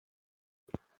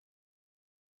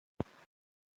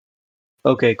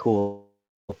Okay, cool.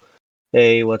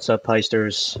 Hey, what's up,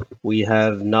 Heisters? We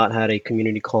have not had a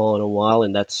community call in a while,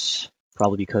 and that's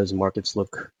probably because markets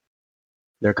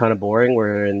they're kind of boring.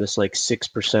 We're in this like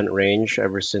 6% range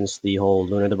ever since the whole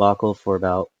Luna debacle for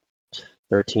about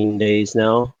 13 days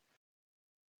now.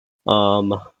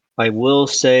 Um, I will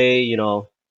say,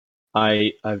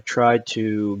 I've tried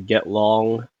to get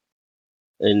long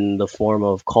in the form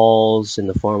of calls, in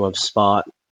the form of spot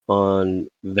on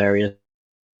various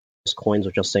coins,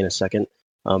 which I'll say in a second,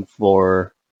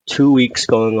 for 2 weeks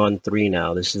going on three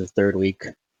now. This is the third week.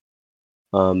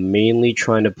 Mainly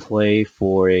trying to play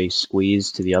for a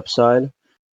squeeze to the upside.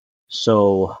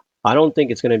 So I don't think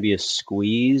it's going to be a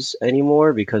squeeze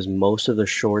anymore because most of the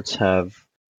shorts have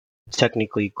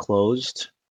technically closed.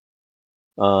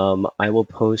 I will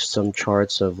post some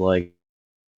charts of like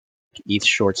ETH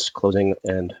shorts closing,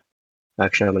 and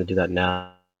actually I'm going to do that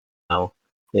now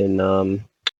in the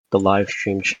live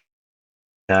stream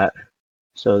chat.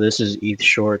 So this is ETH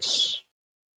shorts.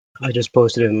 I just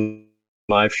posted in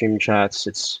live stream chats.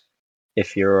 It's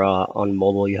if you're on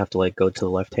mobile, you have to like go to the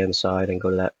left hand side and go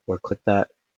to that or click that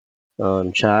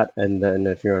chat, and then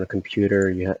if you're on a computer,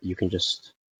 you can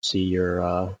just see your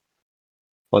on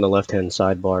the left hand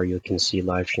sidebar. You can see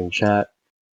live stream chat.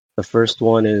 The first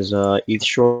one is ETH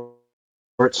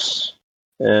shorts,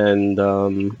 and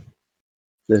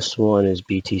this one is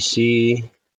BTC.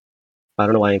 I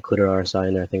don't know why I included RSI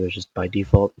in there. I think it was just by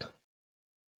default.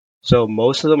 So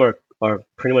most of them are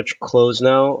pretty much closed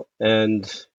now, and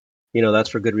that's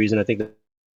for good reason. I think that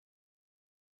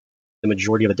the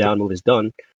majority of the down move is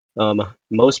done.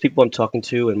 Most people I'm talking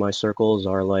to in my circles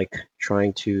are like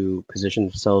trying to position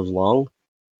themselves long,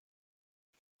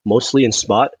 mostly in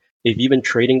spot. If you've been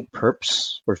trading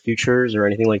perps or futures or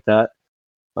anything like that,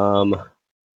 um,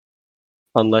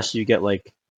 unless you get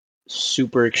like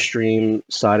super extreme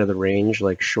side of the range,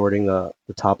 like shorting the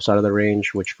top side of the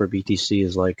range, which for BTC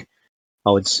is like,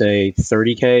 I would say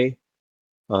 30K,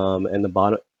 and the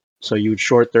bottom. So you would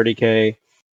short 30K.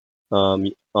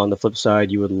 On the flip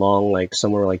side, you would long like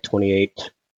somewhere like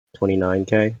 28,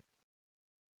 29K.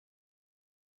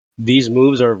 These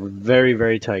moves are very,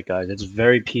 very tight, guys. It's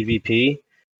very PvP,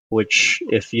 which,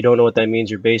 if you don't know what that means,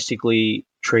 you're basically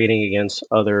trading against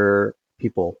other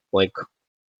people, like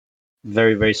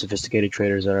very, very sophisticated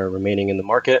traders that are remaining in the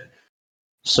market.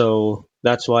 So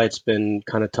that's why it's been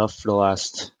kind of tough for the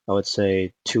last, I would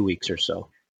say, 2 weeks or so.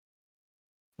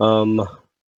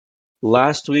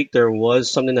 Last week there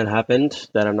was something that happened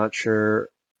that I'm not sure,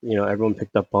 everyone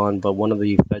picked up on, but one of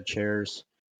the Fed chairs,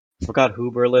 I forgot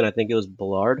who, Berlin, I think it was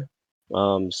Ballard,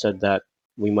 said that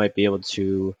we might be able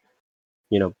to,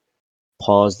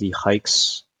 pause the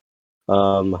hikes,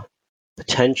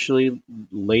 potentially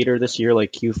later this year,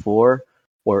 like Q4,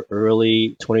 or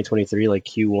early 2023, like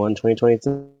Q1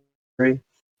 2023.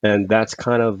 And that's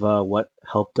kind of what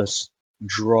helped us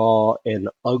draw an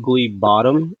ugly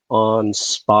bottom on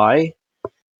SPY.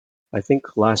 I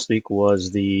think last week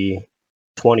was the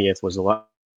 20th,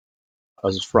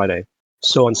 was Friday.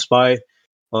 So on SPY,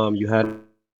 you had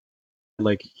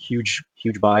like huge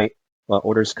buy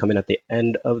orders come in at the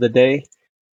end of the day,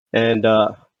 and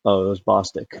oh, it was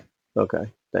Bostic.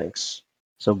 Okay, thanks.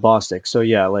 So Bostic. So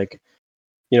yeah, like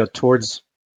towards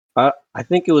I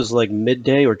think it was like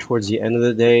midday or towards the end of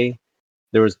the day,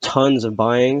 there was tons of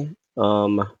buying.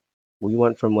 We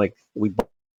went from like we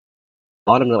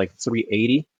bottomed at like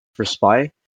 380 for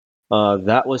SPY.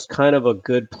 That was kind of a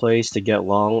good place to get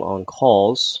long on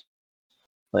calls,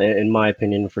 in my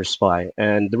opinion, for SPY.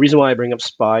 And the reason why I bring up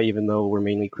SPY, even though we're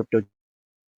mainly crypto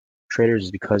traders,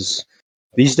 is because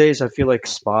these days I feel like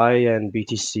SPY and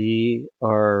BTC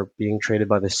are being traded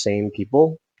by the same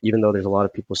people, even though there's a lot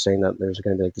of people saying that there's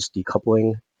going to be like this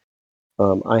decoupling.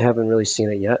 I haven't really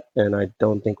seen it yet, and I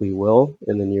don't think we will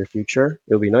in the near future.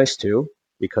 It would be nice to,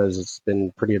 because it's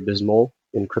been pretty abysmal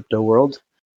in crypto world.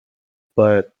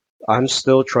 But I'm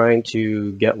still trying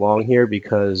to get long here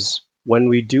because when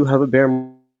we do have a bear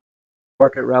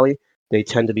market rally, they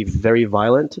tend to be very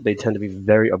violent, they tend to be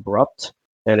very abrupt,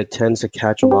 and it tends to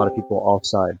catch a lot of people off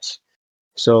sides.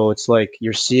 So it's like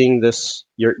you're seeing this,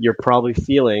 you're probably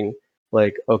feeling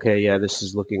like, okay, yeah, this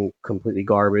is looking completely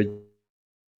garbage.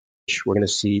 We're going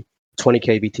to see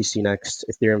 20K BTC next,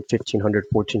 Ethereum 1500,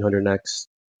 1400 next,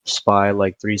 SPY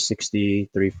like 360,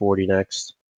 340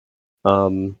 next.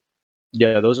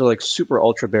 Yeah, those are like super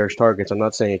ultra bearish targets. I'm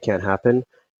not saying it can't happen,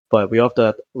 but we have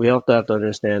to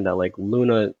understand that like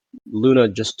Luna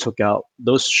just took out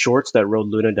those shorts that rode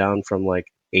Luna down from like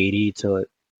 80 to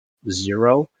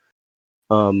 0.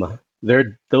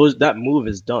 That move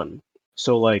is done.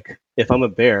 So like if I'm a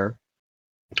bear,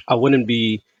 I wouldn't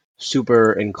be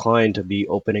super inclined to be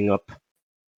opening up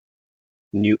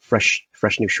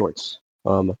fresh new shorts.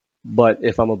 But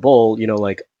if I'm a bull,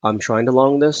 like I'm trying to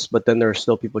long this, but then there are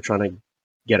still people trying to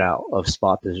get out of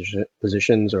spot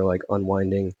positions or like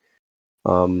unwinding,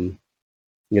 um,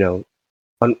 you know,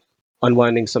 un-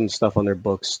 unwinding some stuff on their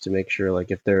books to make sure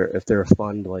like if they're a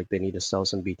fund, like they need to sell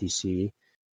some BTC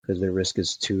because their risk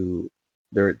is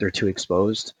they're too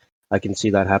exposed. I can see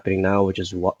that happening now, which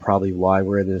is probably why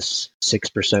we're in this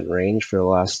 6% range for the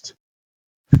last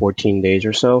 14 days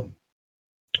or so.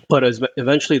 But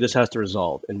eventually, this has to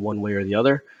resolve in one way or the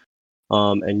other.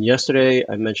 And yesterday,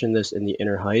 I mentioned this in the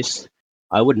inner heist.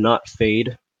 I would not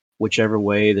fade whichever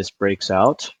way this breaks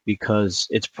out because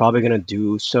it's probably going to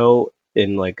do so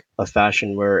in like a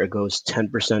fashion where it goes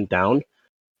 10% down.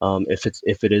 If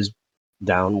it is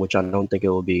down, which I don't think it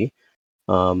will be,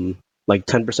 like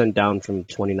 10% down from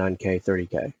 29K,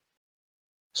 30K.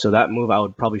 So that move, I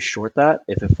would probably short that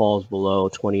if it falls below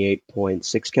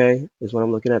 28.6K is what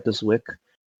I'm looking at this wick.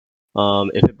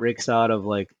 If it breaks out of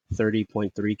like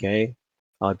 30.3K,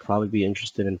 I'd probably be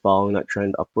interested in following that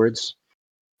trend upwards.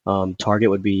 Target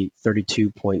would be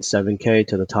 32.7K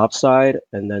to the top side,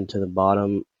 and then to the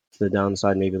bottom, to the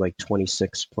downside, maybe like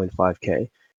 26.5K.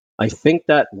 I think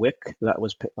that wick that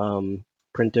was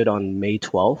printed on May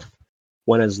 12th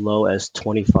went as low as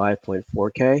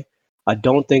 25.4K. I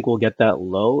don't think we'll get that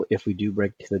low if we do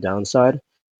break to the downside.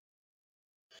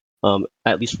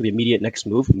 At least for the immediate next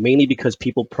move, mainly because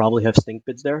people probably have stink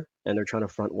bids there and they're trying to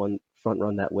front run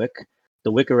that wick.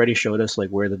 The wick already showed us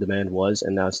like where the demand was,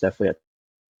 and now it's definitely at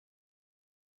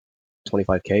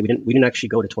 25K. We didn't actually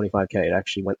go to 25K. It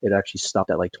actually stopped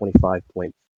at like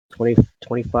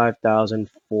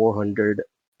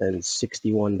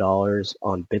 25,461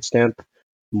 on Bitstamp.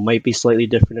 Might be slightly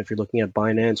different if you're looking at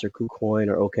Binance or KuCoin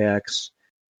or OKX.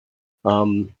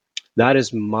 That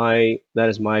is my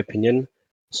opinion.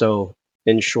 So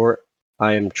in short,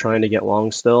 I am trying to get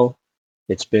long still.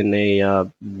 It's been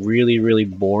a really, really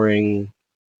boring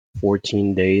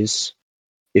 14 days.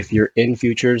 If you're in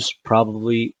futures,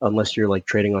 probably, unless you're like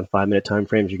trading on 5-minute time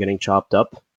frames, you're getting chopped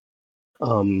up.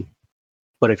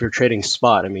 But if you're trading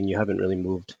spot, I mean, you haven't really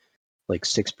moved like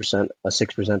 6%. A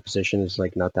 6% position is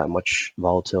like not that much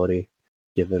volatility,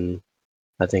 given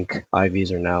I think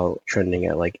IVs are now trending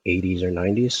at like 80s or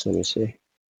 90s. Let me see.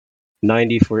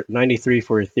 93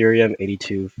 for Ethereum,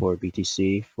 82 for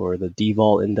BTC for the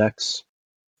DVOL index.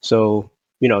 So,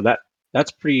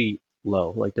 that's pretty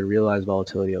low. Like the realized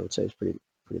volatility, I would say, is pretty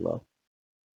low.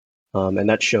 And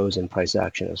that shows in price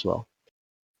action as well.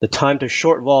 The time to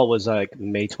short vol was like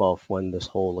May 12th when this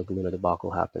whole like Luna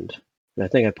debacle happened. And I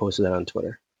think I posted that on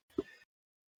Twitter.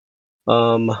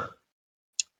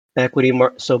 Equity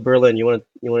so Berlin, you want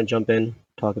to jump in,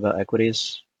 talk about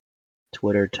equities?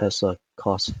 Twitter, Tesla,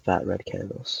 cost fat red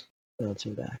candles.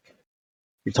 Bouncing back.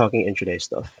 You're talking intraday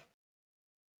stuff.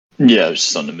 Yeah, it was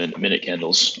just on the minute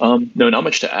candles. No, not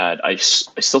much to add. I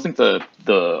still think the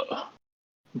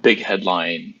big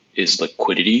headline is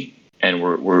liquidity, and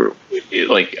we're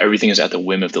like everything is at the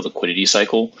whim of the liquidity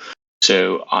cycle.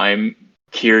 So I'm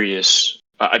curious.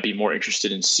 I'd be more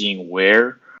interested in seeing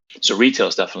where. So retail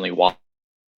is definitely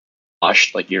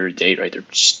washed like year to date, right? They're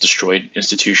just destroyed.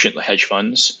 Institution, the hedge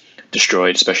funds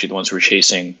destroyed, especially the ones who were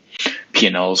chasing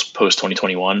P&Ls post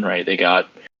 2021, right? They got,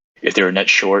 if they were net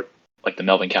short, like the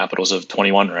Melvin Capitals of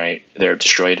 21, right? They're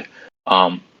destroyed,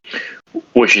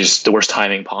 which is the worst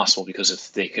timing possible, because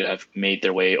if they could have made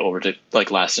their way over to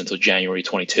like last until January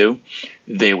 22,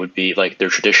 they would be like their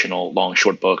traditional long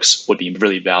short books would be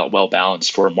really well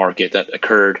balanced for a market that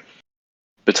occurred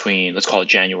between, let's call it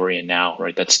January and now,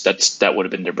 right? That would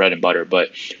have been their bread and butter. But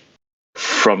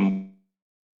from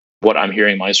what I'm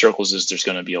hearing in my circles is there's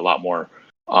going to be a lot more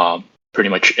pretty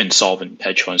much insolvent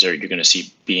hedge funds that you're going to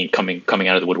see coming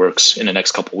out of the woodworks in the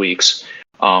next couple of weeks.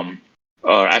 Or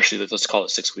actually, let's call it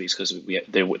 6 weeks, because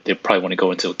they probably want to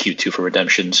go into Q2 for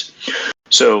redemptions.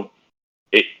 So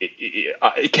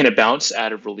can it bounce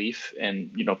out of relief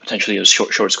and potentially a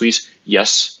short squeeze?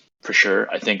 Yes, for sure.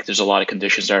 I think there's a lot of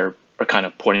conditions that are kind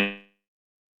of pointing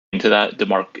into that. The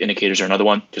mark indicators are another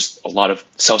one. Just a lot of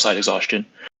sell side exhaustion.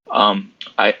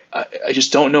 I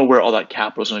just don't know where all that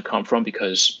capital is going to come from,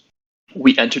 because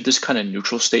we entered this kind of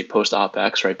neutral state post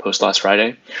OPEX, right, post last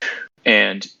Friday,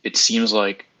 and it seems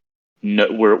like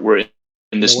we're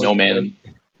in this no man.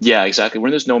 Yeah, exactly. We're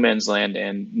in this no man's land,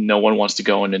 and no one wants to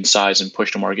go in and size and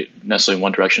push the market necessarily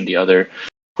one direction or the other,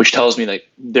 which tells me that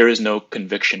there is no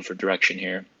conviction for direction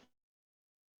here.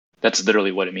 That's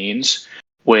literally what it means,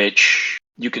 which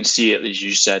you can see, as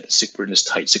you said, we're in this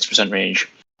tight 6% range.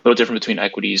 A little different between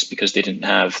equities, because they've been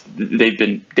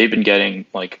getting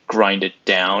like grinded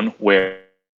down,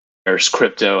 whereas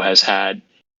crypto has had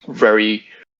very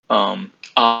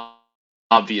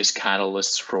obvious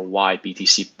catalysts for why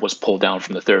BTC was pulled down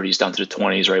from the 30s down to the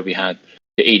 20s, right? We had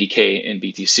the 80K in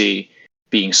BTC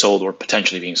being sold or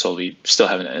potentially being sold. We still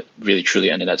haven't really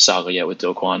truly ended that saga yet with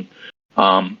Do Kwon.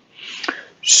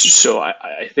 So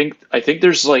I think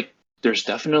there's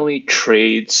definitely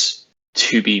trades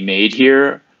to be made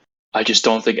here. I just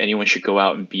don't think anyone should go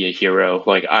out and be a hero.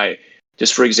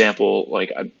 Just for example,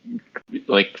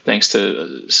 thanks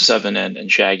to Seven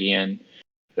and Shaggy, and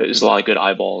there's a lot of good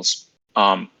eyeballs.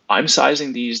 I'm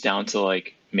sizing these down to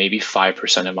like maybe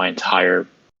 5% of my entire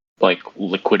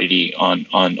liquidity on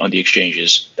the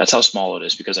exchanges. That's how small it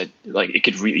is, because it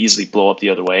could easily blow up the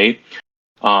other way.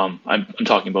 I'm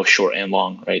talking both short and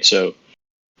long, right? So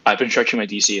I've been stretching my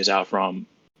DCAs out from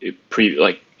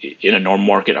in a normal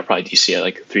market, I probably DCA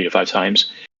like 3 to 5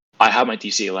 times. I have my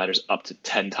DCA ladders up to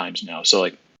 10 times now. So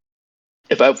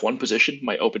if I have one position,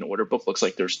 my open order book looks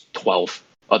like there's 12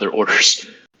 other orders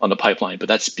on the pipeline. But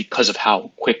that's because of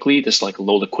how quickly this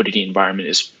low liquidity environment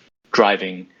is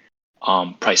driving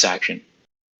price action.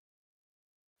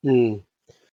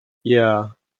 Yeah,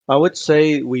 I would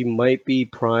say we might be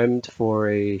primed for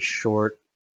a short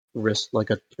risk, like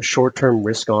a short-term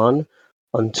risk on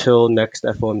until next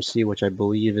FOMC, which I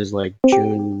believe is like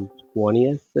June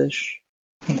 20th-ish.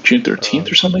 June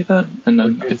 13th or something like that. And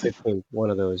then June 15th, one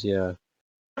of those, yeah.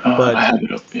 But I have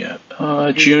it up, yeah.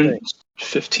 June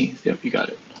 15th, yep, you got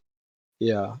it.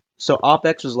 Yeah. So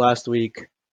OPEX was last week.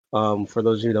 For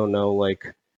those who don't know,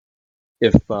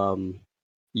 if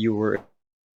you were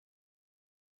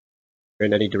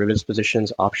in any derivatives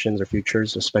positions, options or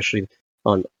futures, especially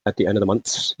at the end of the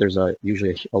months, there's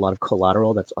usually a lot of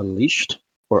collateral that's unleashed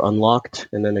or unlocked,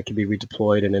 and then it can be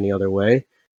redeployed in any other way.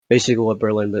 Basically, what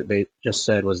Berlin just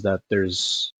said was that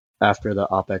after the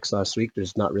OPEX last week,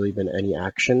 there's not really been any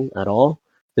action at all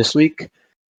this week.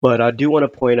 But I do want to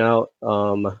point out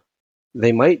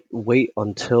they might wait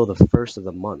until the first of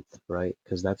the month, right?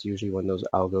 Because that's usually when those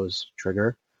algos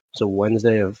trigger. So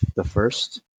Wednesday of the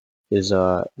 1st is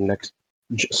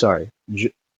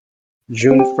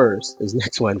June 1st is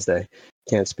next Wednesday.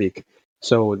 Can't speak.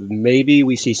 So maybe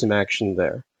we see some action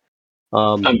there.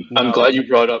 I'm glad you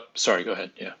brought up. Sorry, go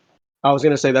ahead. Yeah. I was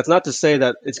going to say, that's not to say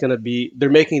that it's going to be,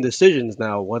 they're making decisions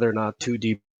now whether or not to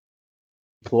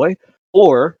deploy,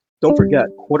 or don't forget,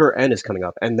 quarter end is coming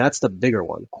up, and that's the bigger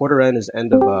one. Quarter end is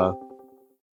end of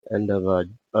we June.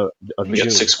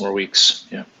 got 6 more weeks.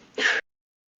 Yeah.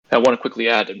 I want to quickly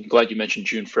add, I'm glad you mentioned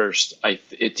June 1st.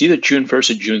 It's either June 1st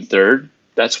or June 3rd.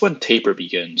 That's when taper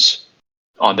begins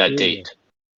on that date.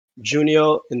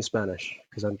 Junio in Spanish,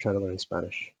 because I'm trying to learn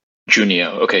Spanish.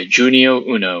 Junio. Okay, Junio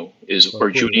uno is, or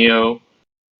Junio,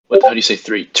 how do you say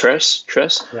 3? Tres?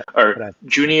 Yeah, or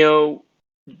Junio,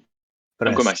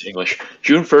 I'm going back to English.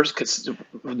 June 1st, because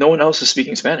no one else is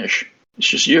speaking Spanish. It's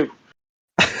just you.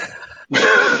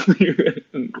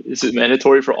 Is it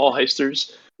mandatory for all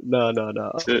heisters? No.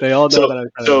 They all know that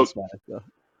I'm trying to learn Spanish.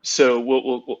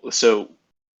 So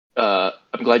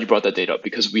I'm glad you brought that date up,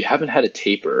 because we haven't had a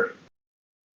taper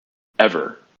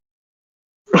ever.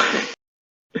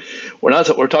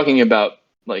 We're talking about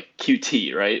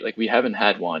QT, right? We haven't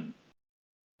had one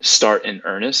start in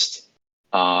earnest,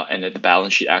 and that the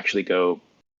balance sheet actually go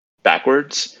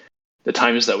backwards. The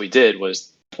times that we did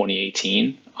was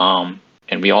 2018, and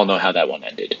we all know how that one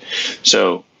ended.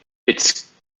 So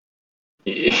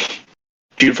June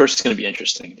 1st is going to be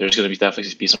interesting. There's going to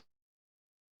definitely be some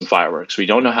fireworks. We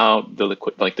don't know how the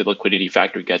liquidity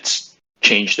factor gets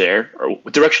changed there, or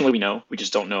directionally we know. We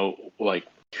just don't know.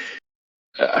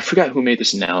 I forgot who made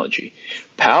this analogy.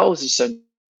 Powell is essentially,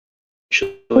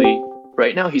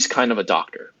 right now, he's kind of a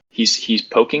doctor. He's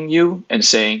poking you and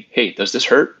saying, "Hey, does this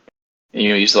hurt?" And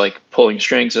he's pulling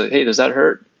strings. Hey, does that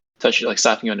hurt? Touching,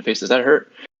 slapping you on the face. Does that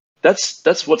hurt?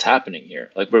 That's what's happening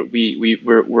here.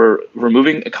 We're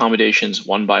removing accommodations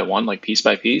one by one, piece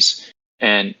by piece,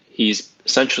 and he's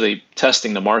essentially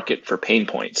testing the market for pain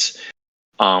points.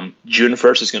 June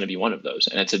 1st is going to be one of those,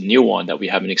 and it's a new one that we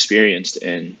haven't experienced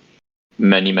in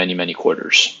many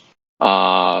quarters.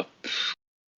 4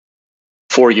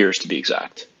 years to be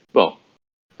exact. Well,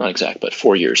 not exact, but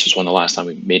 4 years is when the last time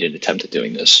we made an attempt at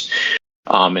doing this.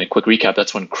 And a quick recap,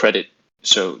 that's when credit,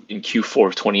 so in Q4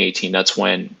 of 2018, that's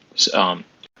when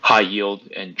high yield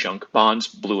and junk bonds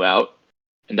blew out,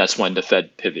 and that's when the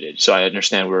Fed pivoted. So I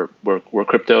understand we're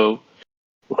crypto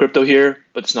here,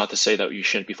 but it's not to say that you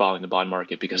shouldn't be following the bond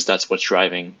market, because that's what's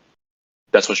driving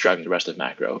the rest of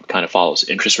macro. It kind of follows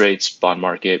interest rates, bond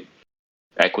market,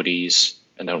 equities,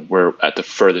 and then we're at the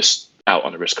furthest out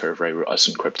on the risk curve, right? We're us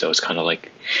in crypto. It's kind of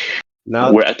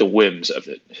we're at the whims of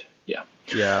it. Yeah.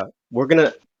 Yeah. We're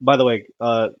gonna by the way,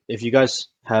 if you guys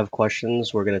have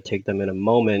questions, we're gonna take them in a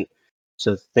moment.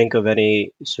 So think of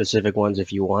any specific ones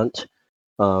if you want,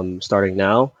 starting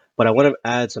now. But I want to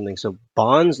add something. So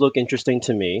bonds look interesting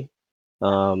to me.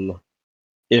 Um,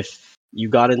 if you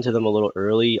got into them a little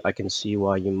early, I can see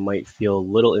why you might feel a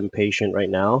little impatient right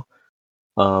now.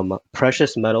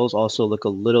 Precious metals also look a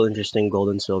little interesting, gold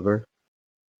and silver,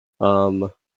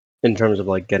 in terms of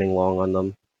like getting long on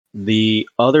them. The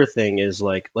other thing is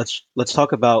like let's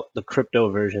talk about the crypto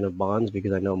version of bonds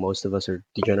because I know most of us are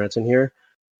degenerates in here.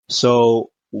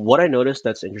 So what I noticed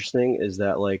that's interesting is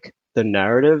that like the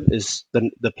narrative is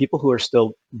the people who are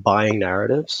still buying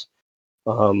narratives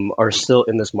are still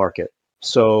in this market.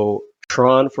 So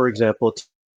Tron, for example,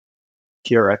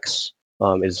 TRX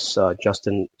is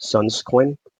Justin Sun's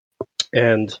coin,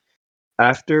 and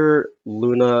after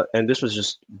Luna, and this was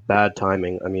just bad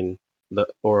timing. I mean,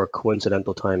 or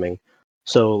coincidental timing.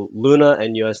 So Luna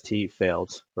and UST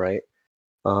failed, right?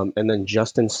 And then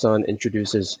Justin Sun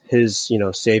introduces his,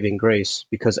 saving grace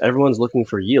because everyone's looking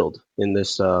for yield in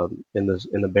this in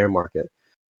the bear market.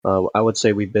 I would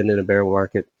say we've been in a bear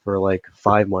market for like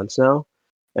 5 months now,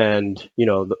 and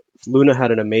Luna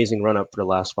had an amazing run up for the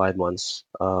last 5 months,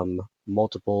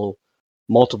 multiples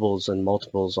and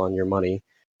multiples on your money,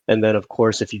 and then of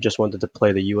course if you just wanted to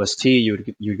play the UST, you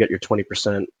get your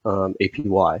 20%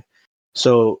 APY.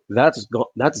 So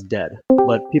that's dead,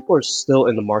 but people are still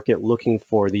in the market looking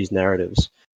for these narratives.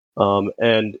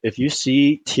 And if you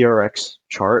see TRX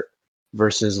chart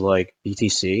versus like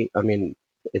BTC, I mean,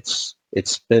 it's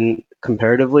been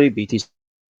comparatively BTC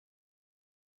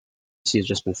has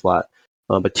just been flat,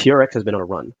 but TRX has been on a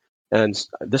run. And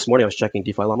this morning I was checking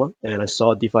DeFi Llama, and I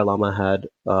saw DeFi Llama had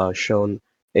shown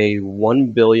a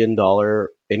 $1 billion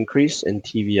increase in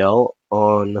TVL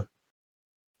on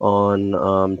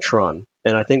Tron,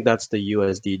 and I think that's the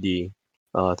USDD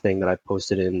thing that I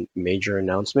posted in major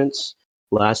announcements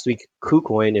last week.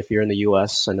 KuCoin, if you're in the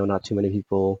US, I know not too many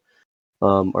people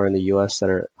are in the US that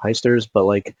are heisters, but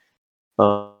like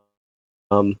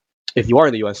um, if you are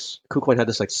in the US, KuCoin had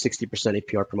this like 60%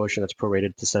 APR promotion that's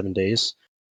prorated to 7 days.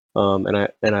 And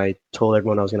I told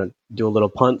everyone I was gonna do a little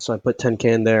punt, so I put 10K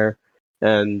in there,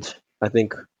 and I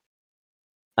think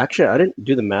actually I didn't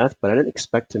do the math, but I didn't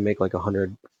expect to make like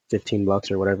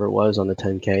 $115 or whatever it was on the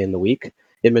 10K in the week.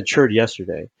 It matured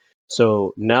yesterday,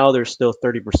 so now there's still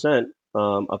 30%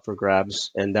 up for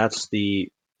grabs, and that's the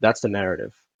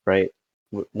narrative, right?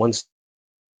 Once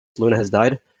Luna has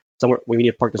died, somewhere we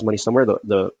need to park this money somewhere.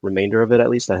 The remainder of it, at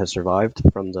least, that has survived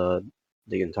from the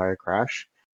entire crash,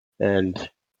 and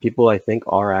people I think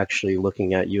are actually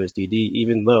looking at USDD,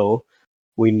 even though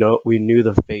we knew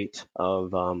the fate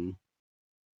of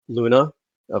Luna,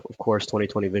 of course,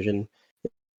 2020 vision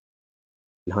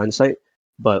in hindsight.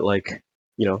 But like,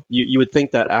 you would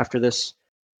think that after this,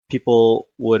 people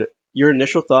would. Your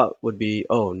initial thought would be,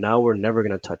 oh, now we're never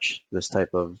going to touch this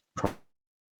type of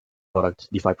product,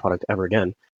 DeFi product ever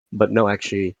again. But no,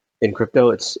 actually, in crypto,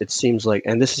 it seems like,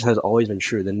 and this has always been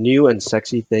true. The new and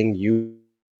sexy thing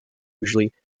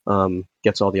usually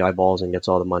gets all the eyeballs and gets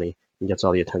all the money and gets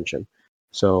all the attention.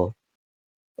 So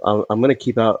I'm gonna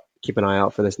keep an eye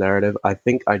out for this narrative. I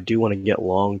think I do want to get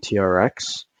long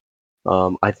TRX.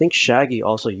 I think Shaggy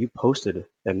also you posted,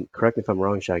 and correct me if I'm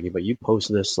wrong, Shaggy, but you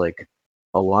posted this like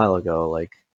a while ago.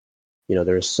 Like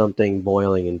there's something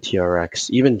boiling in TRX.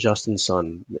 Even Justin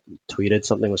Sun tweeted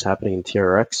something was happening in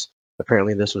TRX.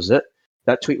 Apparently, this was it.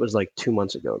 That tweet was like 2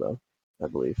 months ago, though, I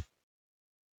believe.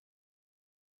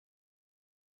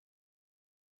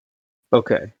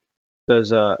 Okay.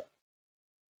 Does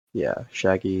yeah,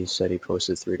 Shaggy said he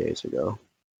posted 3 days ago.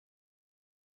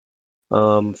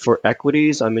 For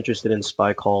equities, I'm interested in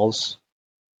SPY calls.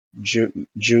 June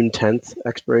 10th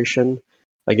expiration.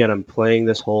 Again, I'm playing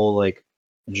this whole like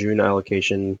June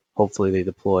allocation. Hopefully, they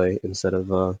deploy instead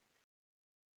of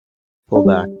pull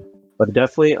back. But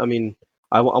definitely, I mean,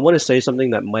 I want to say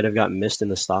something that might have got missed in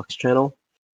the stocks channel.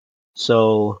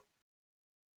 So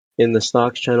in the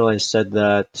stocks channel, I said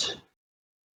that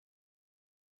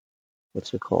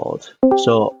what's it called?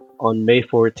 So on May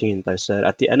 14th, I said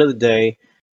at the end of the day,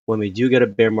 when we do get a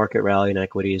bear market rally in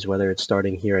equities, whether it's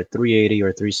starting here at 380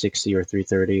 or 360 or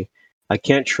 330, I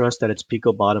can't trust that it's peak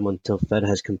or bottom until Fed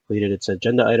has completed its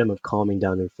agenda item of calming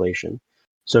down inflation.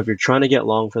 So if you're trying to get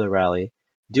long for the rally,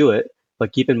 do it,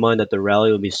 but keep in mind that the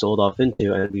rally will be sold off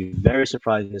into, and it'd be very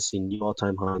surprising to see new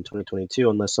all-time high in 2022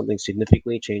 unless something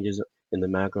significantly changes in the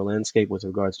macro landscape with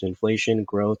regards to inflation,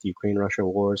 growth, Ukraine-Russia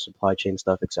war, supply chain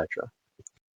stuff, etc.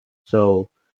 So,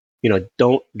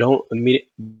 don't immediately.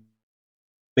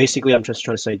 Basically, I'm just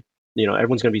trying to say,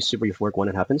 everyone's going to be super euphoric when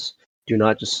it happens. Do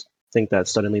not just think that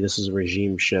suddenly this is a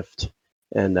regime shift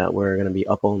and that we're going to be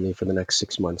up only for the next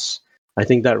 6 months. I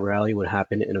think that rally would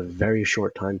happen in a very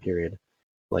short time period,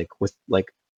 like with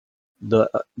like the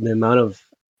amount of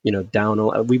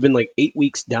down. We've been like 8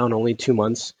 weeks down, only 2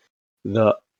 months.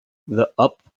 The the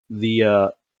up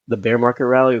the bear market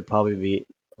rally would probably be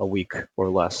a week or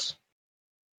less,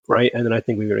 right? And then I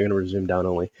think we're going to resume down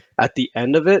only at the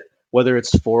end of it, whether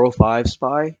it's 405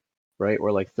 SPY, right,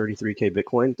 or like 33k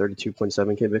Bitcoin,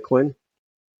 32.7k Bitcoin.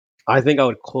 I think I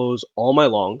would close all my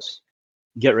longs,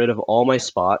 get rid of all my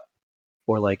spot,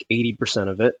 or like 80%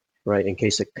 of it, right? In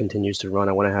case it continues to run,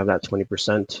 I want to have that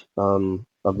 20%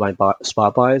 of my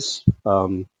spot buys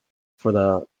for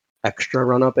the extra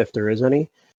run up if there is any.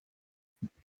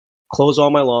 Close all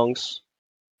my longs,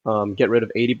 get rid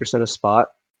of 80% of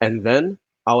spot, and then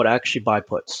I would actually buy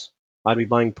puts. I'd be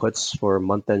buying puts for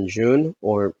month end June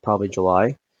or probably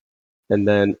July, and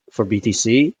then for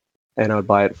BTC, and I would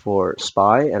buy it for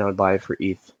SPY, and I would buy it for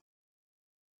ETH.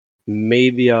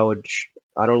 Maybe I would.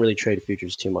 I don't really trade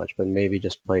futures too much, but maybe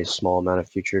just play a small amount of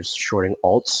futures shorting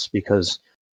alts because,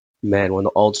 man, when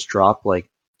the alts drop like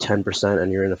 10%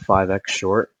 and you're in a 5x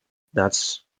short,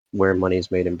 that's where money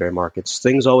is made in bear markets.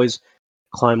 Things always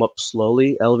climb up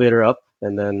slowly, elevator up,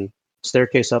 and then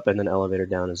staircase up, and then elevator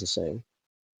down is the same.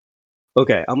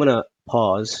 Okay, I'm gonna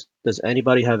pause. Does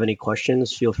anybody have any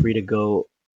questions? Feel free to go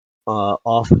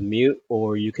off of mute,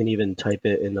 or you can even type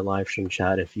it in the live stream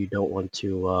chat if you don't want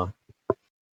to.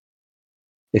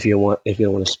 If you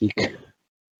don't want to speak.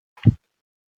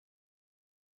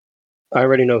 I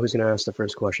already know who's gonna ask the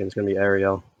first question. It's gonna be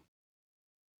Ariel.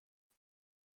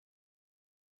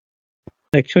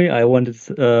 Actually, I wanted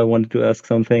to ask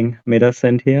something. Meta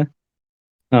sent here.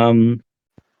 The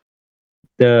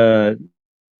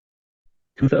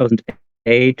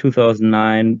 2008,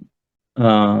 2009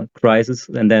 crisis,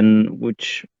 and then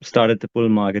which started the bull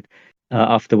market.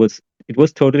 Afterwards, it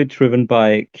was totally driven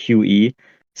by QE.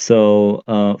 So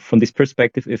from this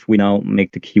perspective, if we now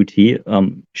make the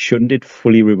QT, shouldn't it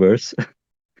fully reverse?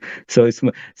 So it's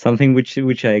something which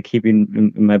I keep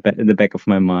in the back of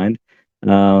my mind.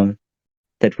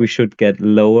 That we should get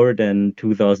lower than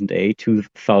 2008,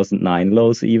 2009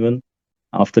 lows even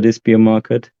after this bear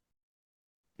market.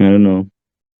 I don't know.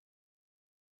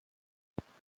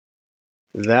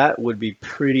 That would be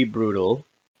pretty brutal.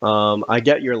 I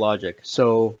get your logic.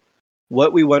 So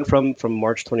what we went from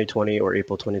March 2020 or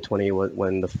April 2020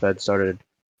 when the Fed started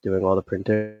doing all the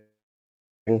printing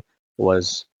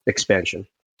was expansion.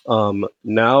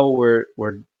 Now we're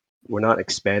not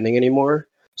expanding anymore.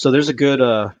 So there's a good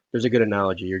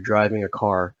analogy. You're driving a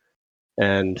car,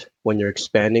 and when you're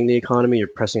expanding the economy, you're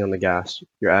pressing on the gas.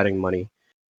 You're adding money,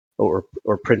 or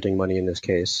printing money in this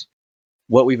case.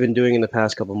 What we've been doing in the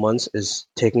past couple months is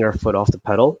taking our foot off the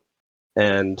pedal,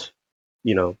 and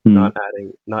not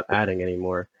adding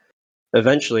anymore.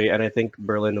 Eventually, and I think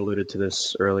Berlin alluded to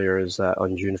this earlier, is that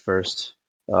on June 1st,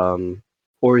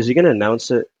 or is he going to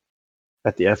announce it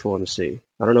at the FOMC?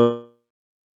 I don't know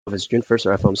if it's June 1st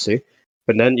or FOMC,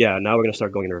 but then now we're going to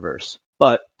start going in reverse.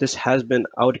 But this has been,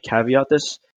 I would caveat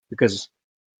this because,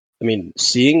 I mean,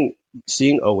 seeing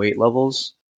 08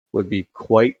 levels would be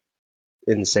quite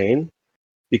insane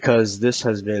because this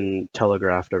has been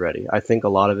telegraphed already. I think a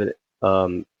lot of it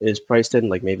is priced in,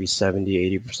 like maybe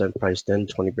 70-80% priced in,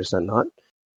 20% not,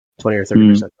 20 or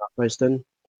 30% not priced in.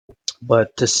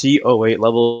 But to see 08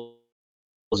 levels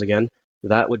again,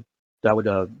 that would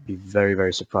be very,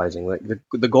 very surprising. Like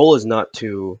the goal is not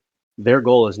to, their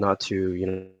goal is not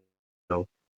to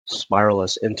spiral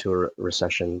us into a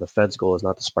recession. The Fed's goal is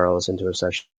not to spiral us into a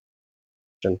recession.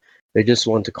 They just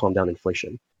want to calm down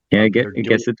inflation. Yeah, I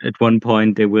guess at one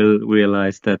point they will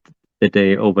realize that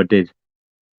they overdid.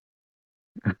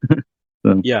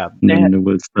 So yeah, then they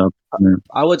will stop. Yeah.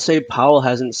 I would say Powell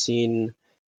hasn't seen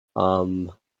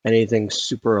anything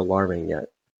super alarming yet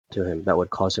to him that would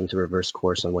cause him to reverse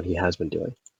course on what he has been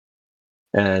doing.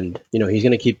 And he's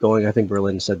going to keep going. I think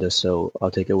Berlin said this, so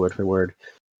I'll take it word for word.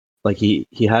 Like he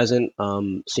hasn't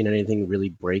seen anything really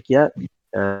break yet,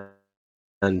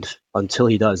 and until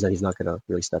he does, then he's not going to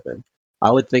really step in.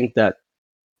 I would think that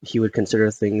he would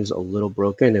consider things a little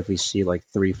broken if we see like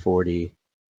 340,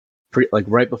 like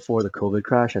right before the COVID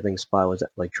crash. I think SPY was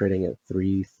like trading at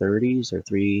 330s or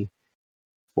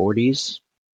 340s.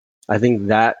 I think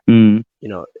that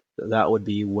that would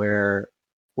be where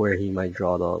he might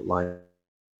draw the line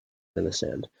in the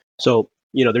sand. So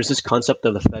there's this concept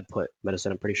of the Fed put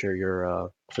medicine. I'm pretty sure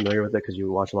you're familiar with it because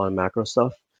you watch a lot of macro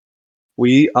stuff.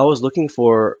 I was looking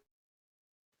for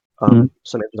some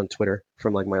answers on Twitter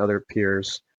from like my other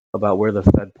peers about where the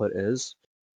Fed put is,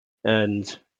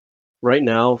 and right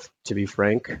now, to be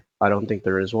frank, I don't think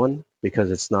there is one.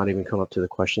 because it's not even come up to the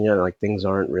question yet. Like things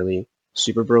aren't really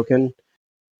super broken.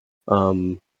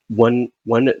 When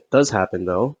it does happen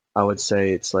though, I would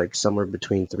say it's like somewhere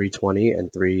between 320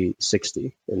 and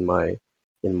 360 in my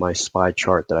SPY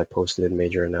chart that I posted in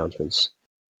major announcements.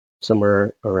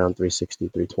 Somewhere around 360,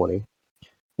 320.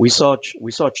 We saw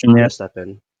China step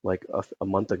in like a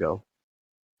month ago.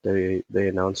 They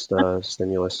announced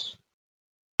stimulus.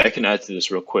 I can add to this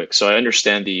real quick. So I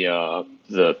understand the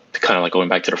kind of like going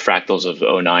back to the fractals of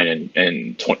 '09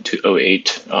 and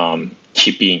 2008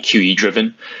 keep being QE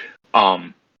driven.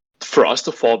 For us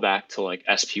to fall back to like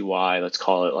SPY, let's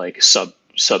call it like sub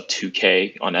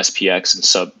 2K on SPX and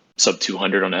sub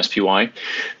 200 on SPY,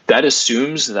 that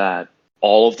assumes that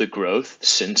all of the growth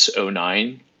since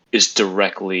 '09 is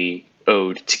directly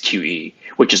owed to QE,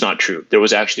 which is not true. There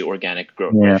was actually organic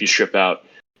growth. Yeah. If you strip out,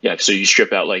 so you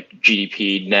strip out like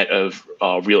GDP net of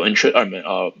real interest.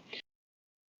 What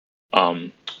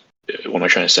am I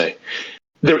trying to say?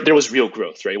 There was real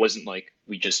growth, right? It wasn't like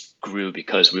we just grew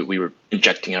because we were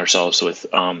injecting ourselves with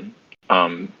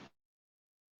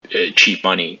cheap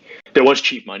money. There was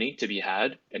cheap money to be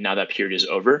had, and now that period is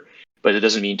over. But it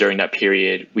doesn't mean during that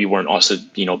period we weren't also,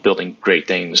 building great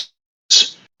things.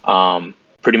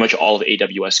 Pretty much all of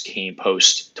AWS came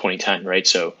post 2010, right?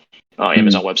 So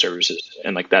Amazon Web Services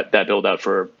and like that build out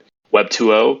for Web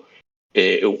 2.0.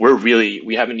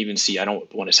 We haven't even seen, I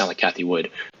don't want to sound like Kathy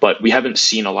Wood, but we haven't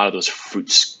seen a lot of those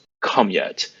fruits come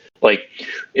yet. Like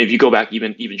if you go back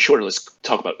even shorter, let's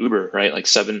talk about Uber, right? Like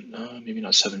maybe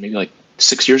not 7, maybe like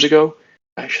 6 years ago.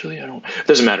 Actually, it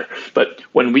doesn't matter. But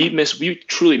when we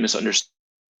truly misunderstood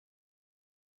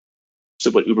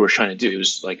what Uber was trying to do. It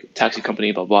was like a taxi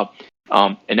company, blah, blah.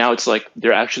 And now it's like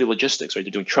they're actually logistics, right?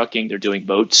 They're doing trucking, they're doing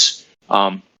boats.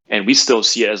 And we still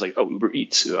see it as like, oh, Uber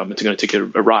Eats. It's going to take a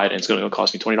ride and it's going to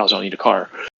cost me $20. I don't need a car.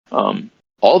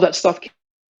 All that stuff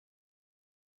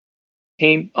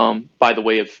came by the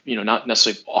way of, not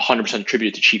necessarily 100%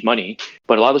 attributed to cheap money,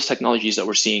 but a lot of those technologies that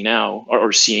we're seeing now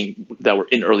or seeing that were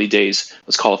in early days,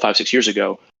 let's call it 5-6 years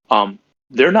ago,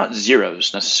 they're not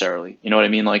zeros necessarily. You know what I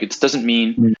mean? Like it doesn't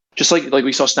mean just like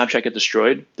we saw Snapchat get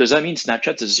destroyed. Does that mean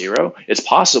Snapchat's a zero? It's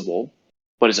possible,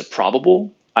 but is it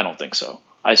probable? I don't think so.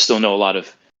 I still know a lot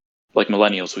of like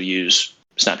millennials who use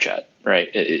Snapchat, right?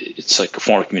 It's like a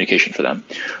form of communication for them.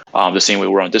 The same way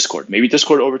we're on Discord. Maybe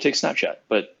Discord overtakes Snapchat,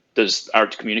 but does our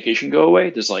communication go away?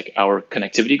 Does like our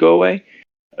connectivity go away?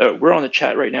 We're on the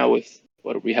chat right now with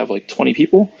what do we have, like 20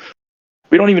 people?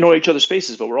 We don't even know each other's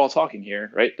faces, but we're all talking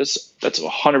here, right? That's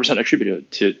 100%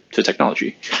 attributed to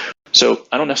technology. So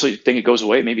I don't necessarily think it goes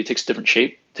away. Maybe it takes a different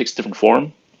shape, takes a different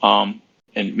form, and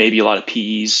maybe a lot of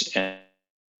PEs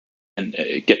and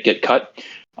get cut.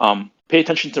 Pay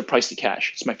attention to price to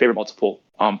cash. It's my favorite multiple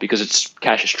because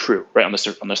cash is true, right?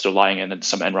 Unless they're lying and then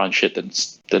some Enron shit,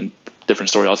 then different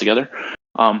story altogether.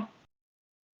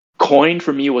 Coin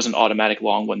for me was an automatic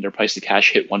long when their price to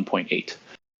cash hit 1.8.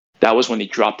 That was when they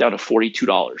dropped down to $42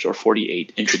 or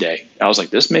 $48 intraday. I was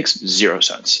like, this makes zero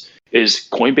sense. Is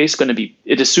Coinbase going to be?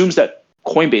 It assumes that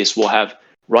Coinbase will have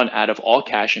run out of all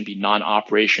cash and be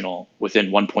non-operational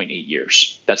within 1.8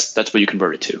 years. That's what you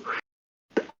convert it to.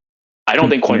 I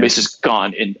don't think Coinbase is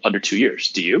gone in under 2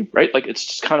 years. Do you? Right? Like it's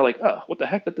just kind of like, oh, what the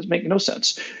heck? That does make no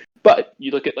sense. But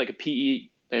you look at like a PE.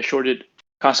 I shorted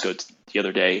Costco the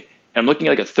other day, and I'm looking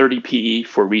at like a 30 PE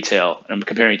for retail. And I'm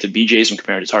comparing it to BJ's. I'm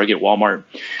comparing it to Target, Walmart.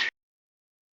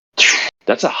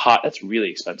 That's really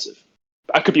expensive.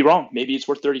 I could be wrong. Maybe it's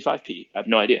worth 35 PE. I have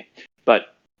no idea.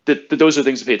 But those are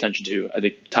things to pay attention to, I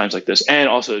think, times like this. And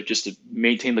also just to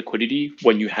maintain liquidity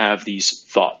when you have these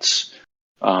thoughts.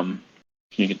 You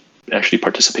can actually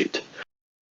participate.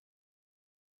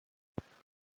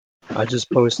 I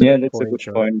just posted. Yeah, that's a good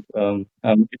point.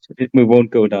 We won't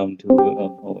go down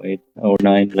to 08 or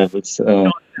 09 levels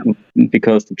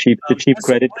because the cheap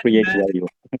credit creates value.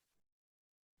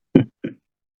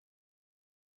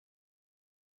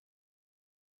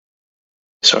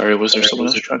 Sorry, was there someone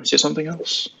else trying to say something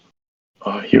else?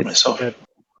 I hear myself.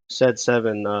 Said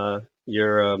 7.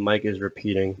 Your mic is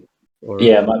repeating.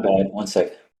 Yeah, my bad. 1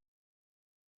 sec.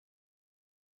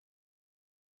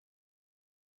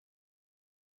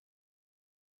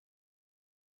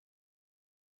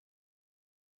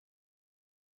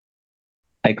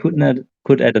 I could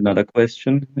add another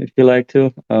question if you like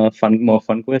to. More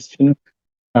fun question.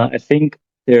 I think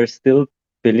there's still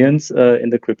billions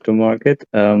in the crypto market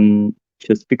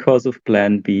just because of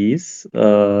Plan B's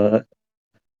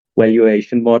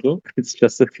valuation model. It's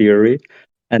just a theory,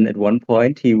 and at one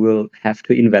point he will have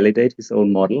to invalidate his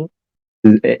own model.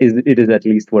 It is at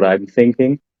least what I'm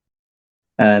thinking,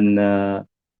 and I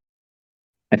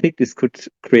think this could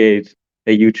create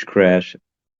a huge crash.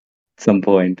 some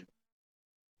point.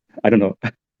 I don't know.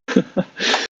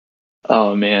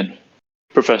 Oh man,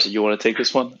 Professor, you want to take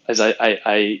this one? As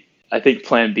I think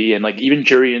Plan B and like even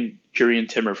Jurian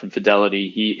Timmer from Fidelity,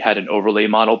 he had an overlay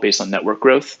model based on network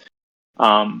growth.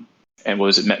 And what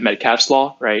was it, Metcalfe's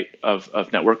law, right,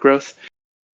 of network growth.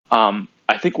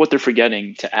 I think what they're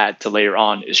forgetting to add to layer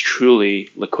on is truly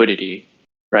liquidity,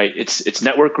 right? It's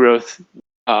network growth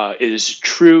is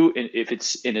true if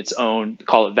it's in its own,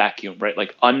 call it vacuum, right?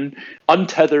 Like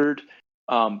untethered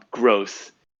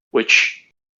growth, which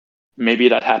maybe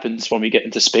that happens when we get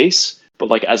into space, but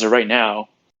like as of right now,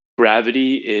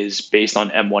 gravity is based on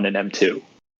M1 and M2.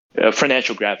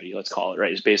 Financial gravity, let's call it,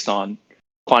 right, is based on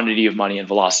quantity of money and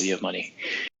velocity of money.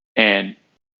 And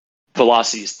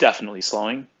velocity is definitely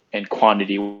slowing, and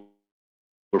quantity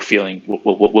we're feeling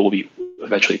will be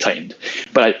eventually tightened.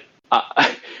 But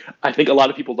I think a lot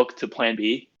of people look to Plan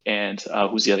B and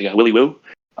who's the other guy, Willy Woo,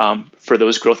 for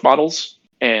those growth models,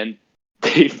 and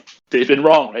they've been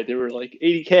wrong, right? They were like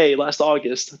 80K last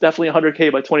August, definitely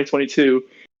 100K by 2022,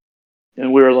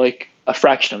 and we're like a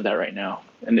fraction of that right now.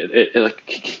 And it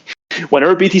like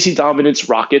whenever BTC dominance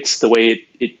rockets the way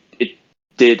it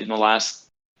did in the last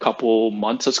couple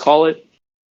months, let's call it,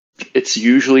 it's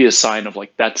usually a sign of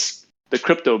like that's the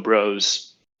crypto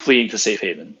bros fleeing to safe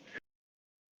haven.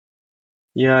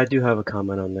 Yeah, I do have a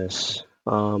comment on this.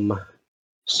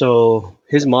 So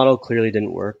his model clearly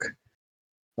didn't work.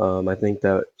 I think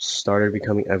that started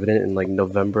becoming evident in like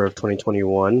November of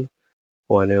 2021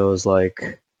 when it was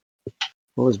like,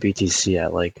 what was BTC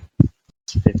at, like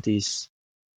 50s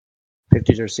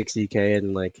or 60K,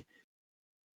 and like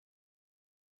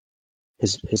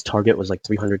his target was like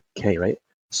 300K, right?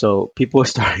 So people were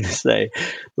starting to say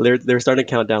they're starting to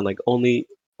count down like only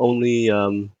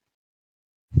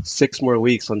 6 more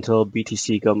weeks until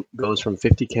BTC goes from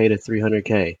 50K to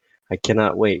 300K. I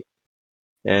cannot wait.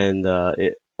 And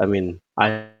I mean,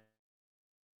 I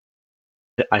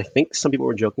think some people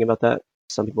were joking about that.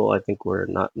 Some people I think were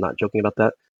not joking about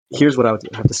that. Here's what I would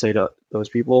have to say to those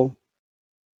people.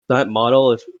 That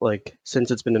model, if like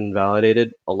since it's been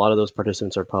invalidated, a lot of those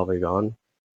participants are probably gone.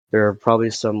 There are probably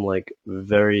some like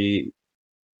very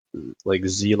like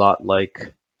zealot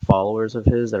like followers of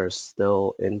his that are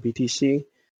still in BTC,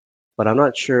 but I'm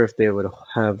not sure if they would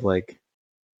have like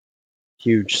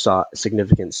huge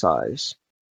significant size.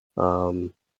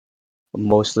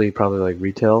 Mostly probably like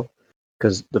retail,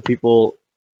 because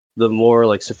the more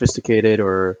like sophisticated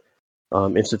or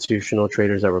institutional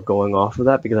traders that were going off of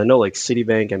that, because I know like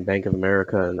Citibank and Bank of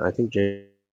America and I think JP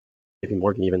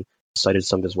Morgan even cited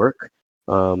some of his work.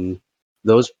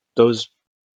 Those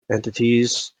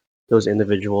entities, those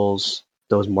individuals,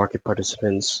 those market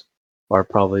participants have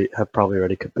probably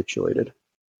already capitulated.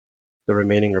 The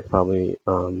remaining are probably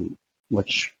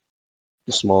much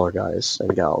smaller guys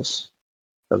and gals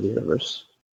of the universe.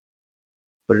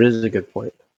 But it is a good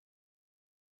point.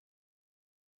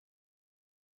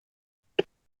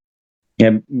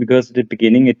 Yeah, because at the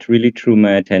beginning it really drew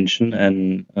my attention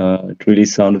and it really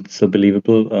sounded so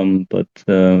believable. But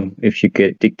if you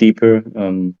dig deeper,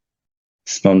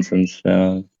 it's nonsense.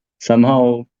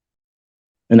 Somehow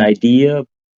an idea,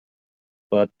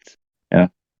 but yeah,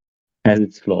 has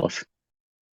its flaws.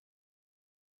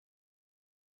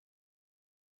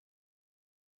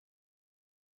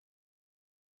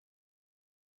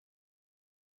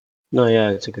 No, yeah,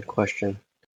 it's a good question.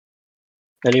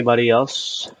 Anybody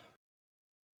else?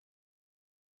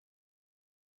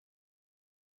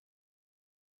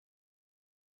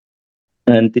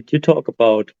 And did you talk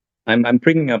about? I'm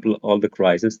bringing up all the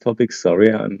crisis topics. Sorry,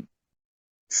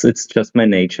 it's just my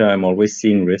nature. I'm always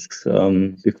seeing risks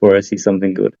before I see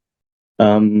something good.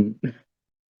 Um,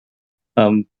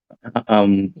 um,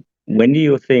 when do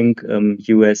you think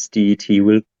USDT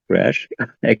will crash?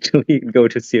 Actually, go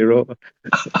to zero,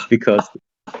 because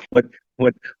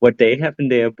what they have in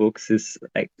their books is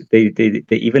like they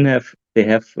even have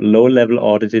low level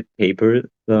audited papers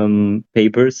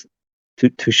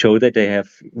to show that they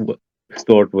have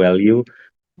stored value.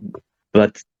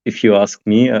 But if you ask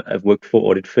me, I've worked for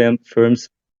audit firms.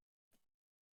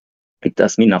 It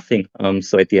does me nothing.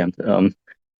 So at the end,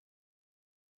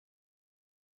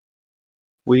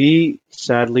 We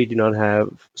sadly do not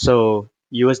have, so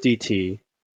USDT.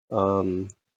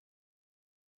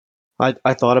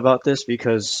 I thought about this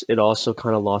because it also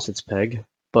kind of lost its peg,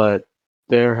 but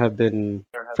there have been,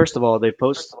 first of all, they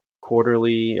post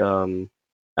quarterly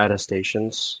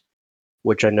attestations,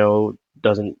 which I know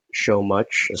doesn't show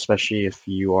much, especially if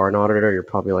you are an auditor. You're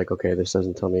probably like, okay, this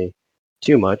doesn't tell me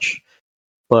too much.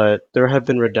 But there have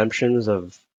been redemptions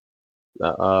of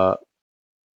uh,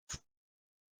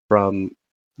 from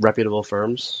reputable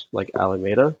firms like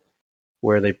Alameda,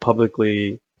 where they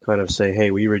publicly kind of say,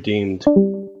 hey, we redeemed,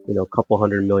 a couple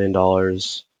 $100 million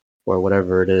or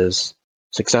whatever it is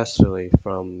successfully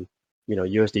from,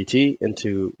 USDT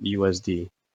into USD.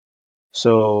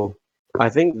 So I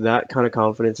think that kind of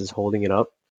confidence is holding it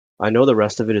up. I know the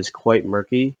rest of it is quite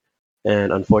murky,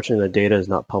 and unfortunately, the data is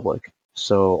not public.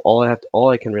 So all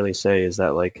I can really say is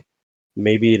that like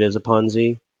maybe it is a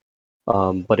Ponzi,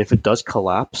 but if it does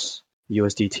collapse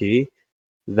USDT,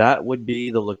 that would be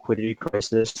the liquidity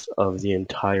crisis of the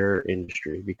entire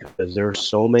industry because there are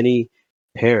so many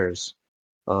pairs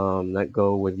that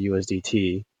go with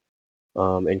USDT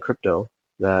in crypto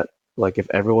that like if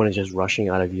everyone is just rushing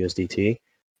out of USDT,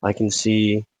 I can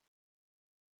see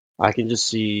I can just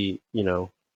see,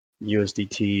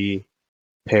 USDT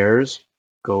pairs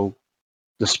go,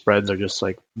 the spreads are just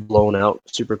like blown out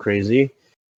super crazy.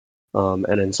 And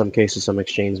in some cases, some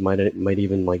exchanges might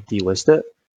even like delist it,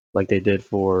 like they did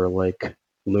for like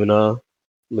Luna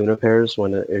pairs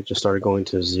when it just started going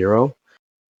to zero.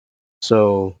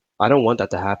 So I don't want that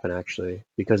to happen actually,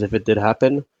 because if it did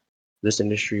happen, this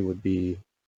industry would be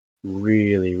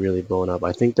really, really blown up.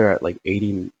 I think they're at like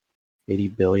 80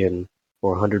 billion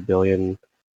or 100 billion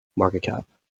market cap.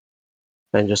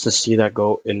 And just to see that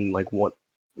go in like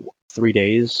 3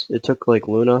 days, it took like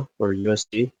Luna or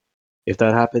USD. If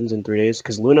that happens in 3 days,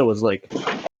 because Luna was like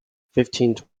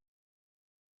 15,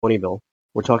 20 bill,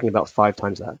 we're talking about 5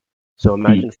 times that. So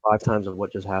imagine 5 times of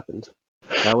what just happened.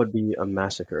 That would be a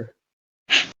massacre.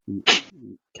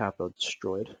 Capital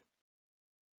destroyed.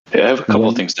 Yeah, I have a couple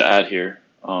of things to add here.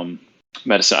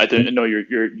 Medicine, I didn't know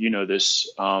you know this.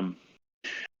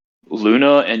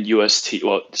 Luna and UST.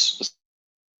 Well, let's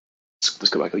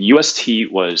go back.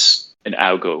 UST was an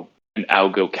algo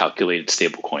calculated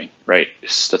stablecoin, right?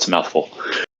 That's a mouthful.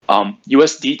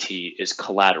 USDT is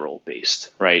collateral based,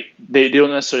 right? They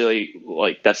don't necessarily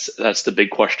like that's the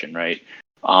big question, right?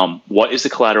 What is the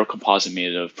collateral composite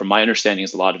made of? From my understanding,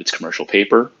 is a lot of it's commercial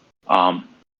paper,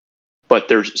 but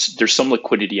there's some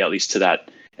liquidity at least to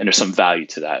that, and there's some value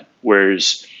to that.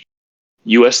 Whereas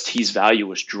UST's value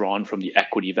was drawn from the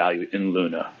equity value in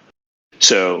Luna.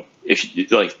 So if you,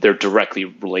 like they're directly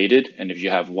related, and if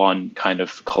you have one kind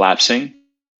of collapsing,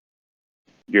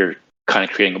 you're kind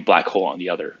of creating a black hole on the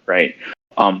other, right?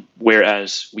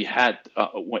 Whereas we had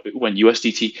when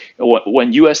UST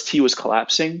was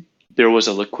collapsing, there was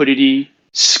a liquidity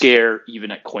scare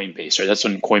even at Coinbase, right? That's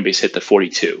when Coinbase hit the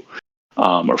 42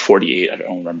 or 48, I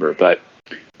don't remember, but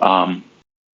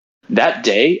that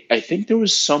day I think there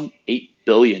was some 8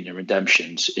 billion in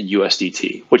redemptions in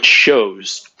USDT, which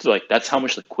shows like that's how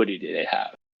much liquidity they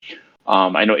have.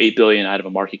 I know 8 billion out of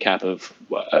a market cap of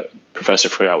Professor,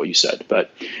 forgot what you said, but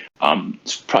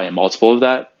it's probably a multiple of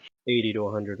that. 80 to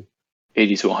 100.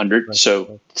 80 to 100. Right.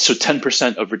 So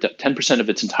 10% of 10% of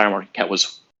its entire market cap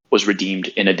was redeemed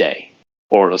in a day,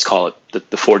 or let's call it the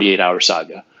 48-hour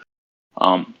saga.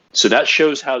 So that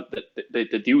shows how they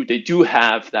do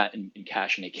have that in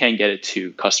cash, and they can get it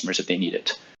to customers if they need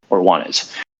it or want it.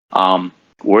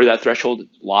 Where that threshold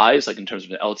lies, like in terms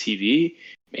of an LTV,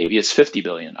 maybe it's 50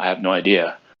 billion. I have no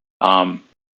idea.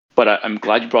 But I'm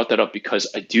glad you brought that up, because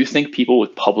I do think people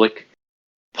with publicly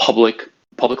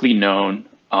known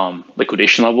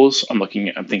liquidation levels, I'm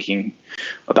thinking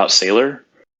about Saylor,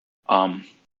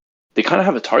 they kind of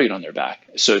have a target on their back.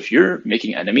 So if you're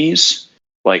making enemies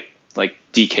like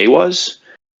DK was,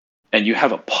 and you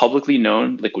have a publicly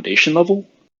known liquidation level,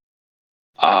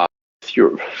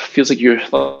 feels like you're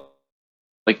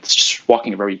like just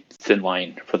walking a very thin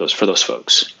line for those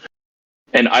folks.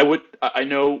 And I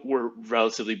know we're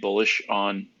relatively bullish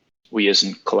on, we as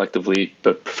in collectively,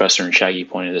 but Professor and Shaggy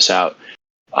pointed this out,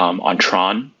 on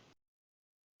Tron.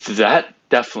 That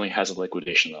definitely has a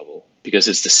liquidation level because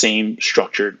it's the same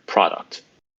structured product.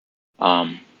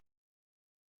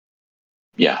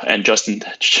 Yeah, and Justin,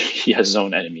 he has his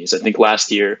own enemies. I think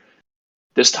last year,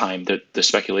 this time, the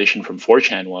speculation from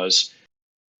 4chan was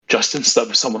Justin slept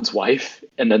with someone's wife,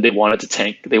 and then they wanted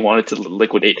to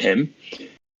liquidate him,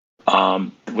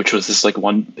 which was this like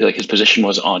his position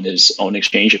was on his own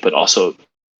exchange, but also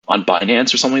on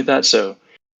Binance or something like that. So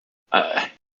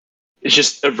it's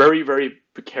just a very, very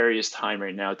precarious time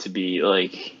right now to be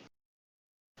like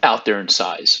out there in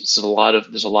size. There's a lot of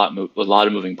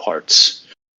moving parts.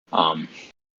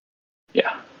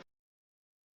 Yeah.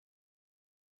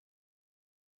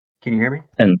 Can you hear me?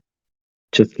 And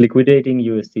just liquidating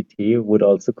USDT would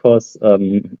also cause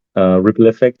ripple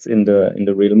effects in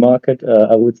the real market,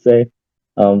 I would say,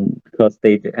 because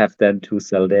they have then to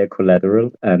sell their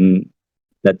collateral, and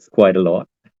that's quite a lot.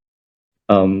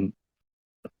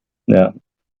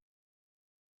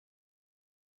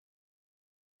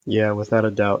 Yeah, without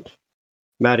a doubt.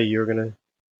 Maddie, you were gonna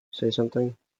say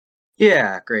something?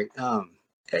 Yeah, great.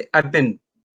 I've been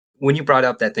when you brought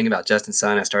up that thing about Justin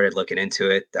Sun, I started looking into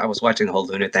it. I was watching the whole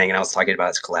Luna thing, and I was talking about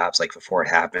its collapse like before it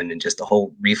happened, and just the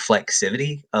whole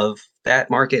reflexivity of that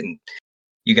market. And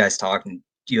you guys talked, and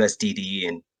USDD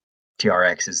and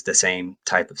TRX is the same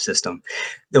type of system.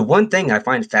 The one thing I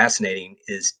find fascinating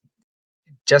is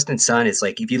Justin Sun is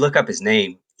like, if you look up his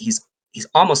name, he's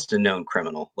almost a known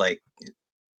criminal. Like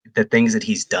the things that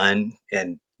he's done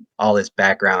and all his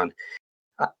background.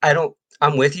 I don't.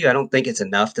 I'm with you. I don't think it's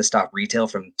enough to stop retail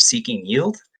from seeking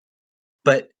yield.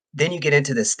 But then you get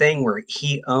into this thing where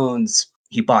he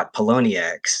bought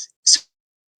Poloniex,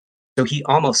 so he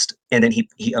almost, and then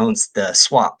he owns the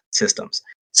swap systems.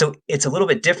 So it's a little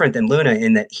bit different than Luna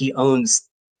in that he owns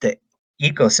the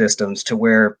ecosystems to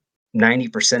where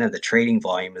 90% of the trading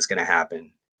volume is going to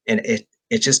happen, and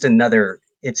it's just another.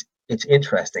 It's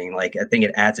interesting. Like I think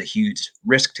it adds a huge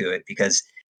risk to it because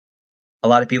a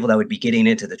lot of people that would be getting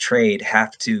into the trade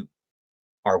have to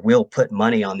or will put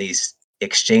money on these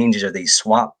exchanges or these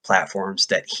swap platforms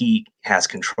that he has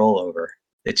control over.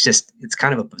 It's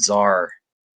kind of a bizarre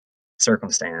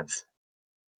circumstance.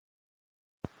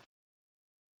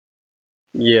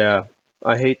 Yeah,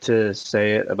 I hate to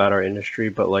say it about our industry,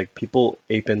 but like people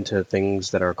ape into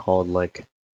things that are called like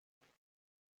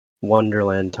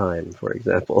Wonderland time, for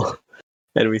example.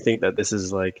 And we think that this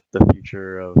is like the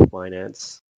future of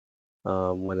finance,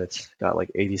 when it's got like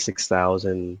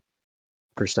 86,000%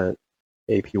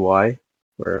 APY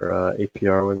or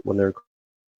APR when they're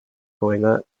calling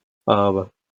that.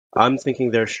 I'm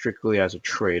thinking they're strictly as a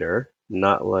trader,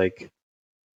 not like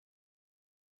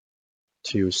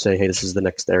to say, hey, this is the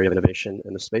next area of innovation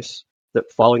in the space.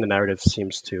 That following the narrative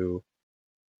seems to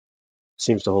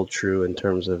hold true in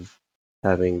terms of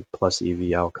having plus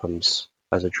EV outcomes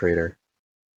as a trader.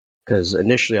 Because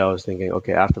initially I was thinking,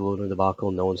 okay, after the Luna debacle,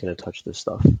 no one's going to touch this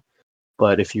stuff.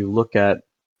 But if you look at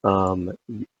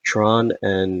Tron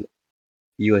and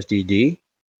USDD,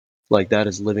 like that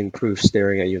is living proof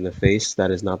staring at you in the face. That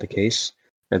is not the case.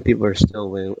 And people are still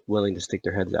willing to stick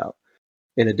their heads out.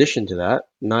 In addition to that,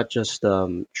 not just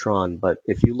Tron, but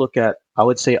if you look at, I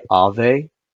would say Aave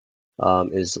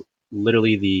is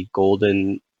literally the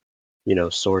golden,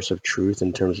 source of truth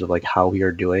in terms of like how we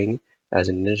are doing as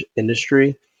an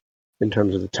industry in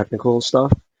terms of the technical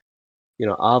stuff.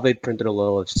 Aave printed a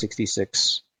low of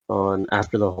 66 on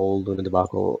after the whole Luna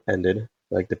debacle ended,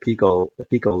 like the Pico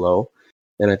low,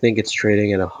 and I think it's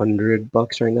trading at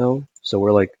 $100 right now. So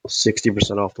we're like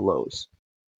 60% off the lows.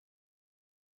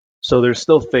 So there's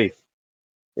still faith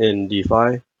in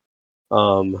DeFi,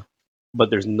 but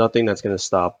there's nothing that's going to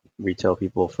stop retail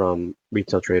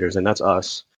traders, and that's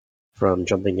us, from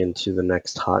jumping into the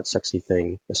next hot, sexy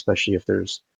thing, especially if they're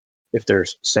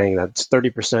saying that it's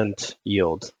 30%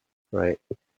 yield, right?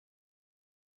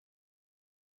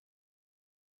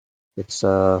 It's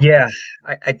Yeah,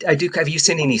 I do. Have you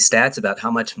seen any stats about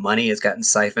how much money has gotten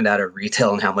siphoned out of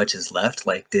retail and how much is left?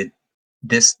 Like, did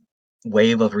this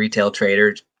wave of retail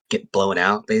traders get blown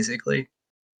out, basically?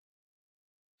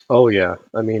 Oh yeah,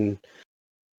 I mean,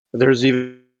 there's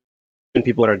even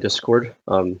people in our Discord.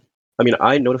 I mean,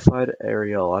 I notified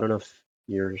Ariel. I don't know if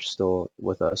you're still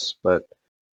with us, but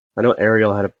I know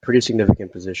Ariel had a pretty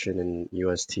significant position in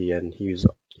UST, and he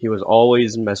was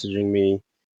always messaging me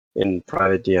in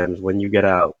private DMs. When you get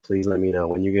out, please let me know.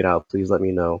 When you get out, please let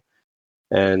me know.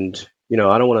 And I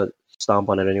don't want to stomp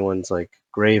on anyone's like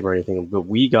grave or anything, but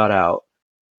we got out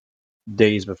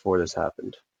days before this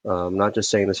happened. I'm not just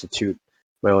saying this to toot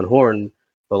my own horn,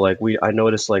 but like I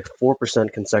noticed like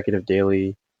 4% consecutive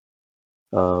daily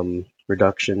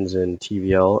reductions in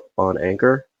TVL on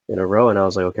Anchor in a row, and I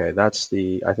was like, okay,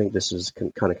 I think this is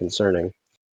kind of concerning.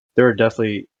 There are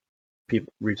definitely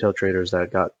retail traders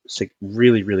that got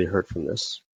really, really hurt from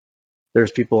this.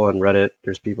 There's people on Reddit,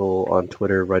 there's people on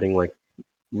Twitter writing like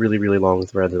really, really long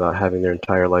threads about having their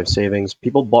entire life savings.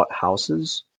 People bought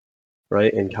houses,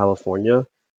 right, in California.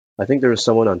 I think there was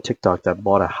someone on TikTok that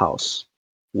bought a house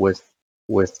with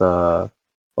a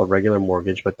regular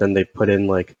mortgage, but then they put in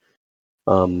like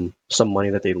some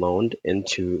money that they loaned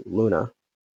into Luna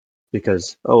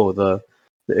because the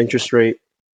interest rate,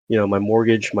 my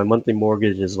monthly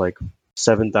mortgage is like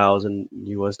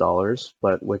 $7,000,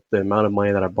 but with the amount of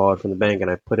money that I borrowed from the bank and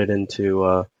I put it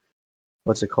into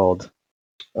what's it called?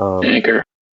 Anchor.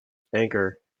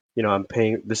 Anchor. I'm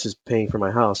paying. This is paying for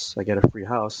my house. I get a free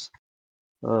house.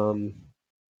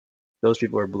 Those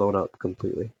people are blown up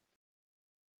completely.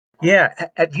 Yeah,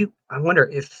 I wonder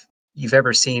if you've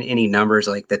ever seen any numbers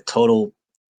like the total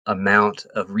amount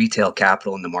of retail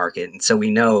capital in the market, and so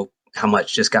we know how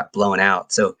much just got blown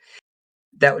out. So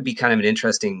that would be kind of an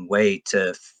interesting way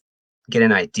to get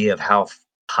an idea of how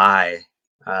high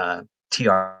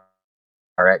TRX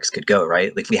could go,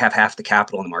 right? Like if we have half the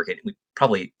capital in the market, we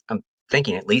probably, I'm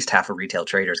thinking at least half of retail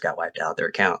traders got wiped out their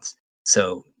accounts.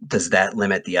 So does that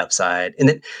limit the upside? And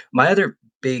then my other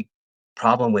big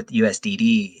problem with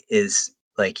USDD is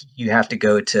like you have to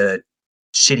go to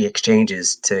shitty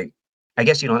exchanges to, I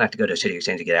guess you don't have to go to a shitty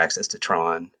exchange to get access to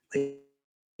Tron. Like,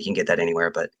 you can get that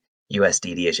anywhere, but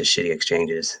USDD is just shitty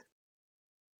exchanges.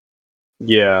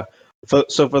 Yeah.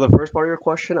 So for the first part of your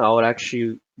question, I would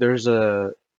actually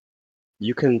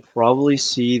you can probably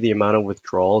see the amount of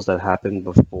withdrawals that happened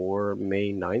before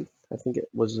May 9th. I think it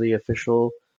was the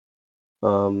official,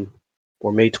 or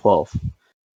May 12th.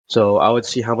 So I would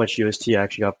see how much UST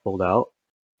actually got pulled out,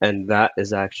 and that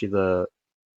is actually the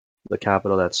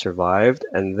capital that survived.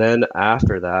 And then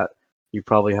after that, you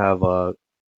probably have an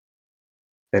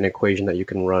equation that you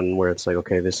can run where it's like,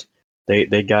 okay,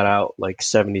 they got out like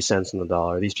 70 cents on the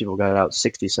dollar. These people got out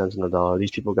 60 cents on the dollar.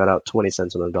 These people got out 20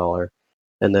 cents on the dollar.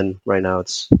 And then right now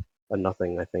it's a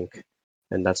nothing, I think.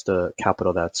 And that's the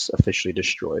capital that's officially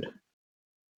destroyed.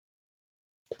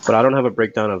 But I don't have a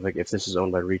breakdown of like if this is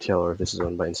owned by retail or if this is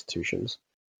owned by institutions.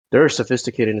 There are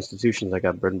sophisticated institutions that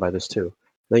got burned by this too.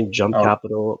 I think Jump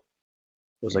Capital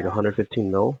was like 115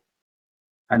 mil.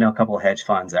 I know a couple of hedge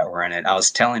funds that were in it. I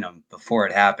was telling them before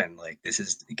it happened, like this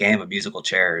is a game of musical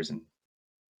chairs, and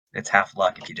it's half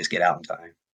luck if you just get out in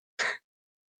time.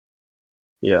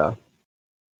 Yeah.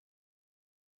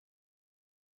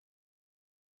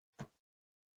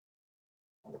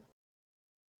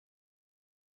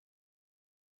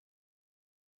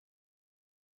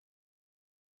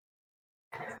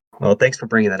 Well, thanks for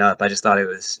bringing that up. I thought it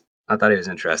was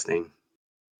interesting.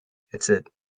 It's a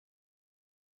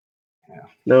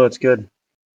No, it's good.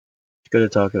 It's good to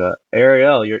talk about.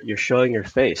 Ariel, you're showing your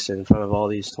face in front of all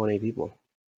these 20 people.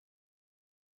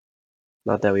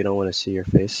 Not that we don't want to see your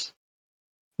face.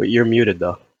 But you're muted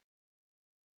though.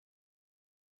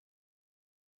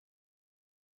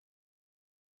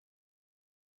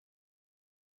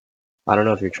 I don't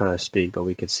know if you're trying to speak, but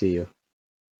we could see you.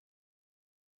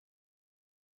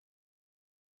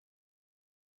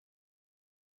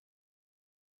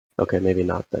 Okay, maybe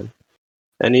not then.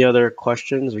 Any other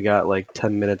questions? We got like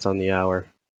 10 minutes on the hour.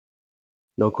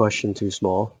 No question too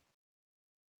small.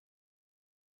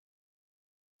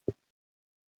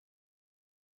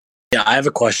 Yeah, I have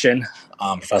a question,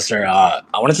 Professor. I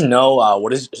wanted to know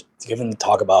what is, given the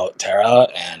talk about Terra,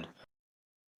 and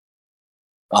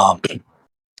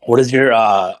what is your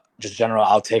just general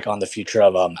outtake on the future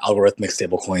of algorithmic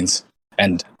stablecoins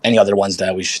and any other ones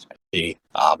that we should be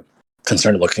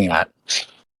concerned looking at?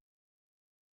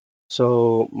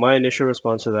 So my initial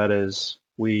response to that is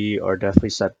we are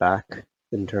definitely set back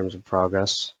in terms of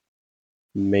progress.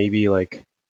 Maybe like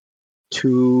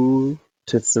 2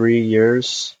 to 3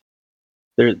 years.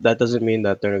 That doesn't mean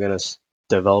that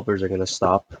developers are gonna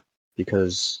stop,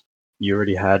 because you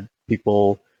already had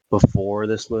people before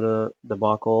this Luna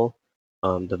debacle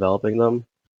developing them.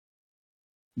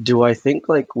 Do I think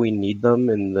like we need them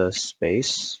in the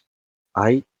space?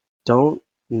 I don't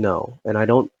know, and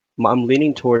I'm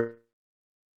leaning towards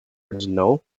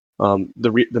no.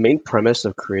 The main premise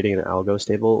of creating an algo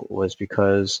stable was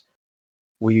because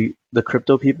the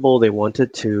crypto people, they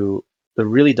wanted to, the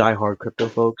really diehard crypto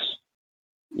folks,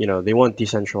 they want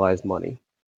decentralized money.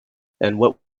 And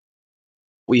what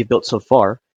we've built so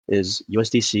far is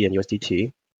USDC and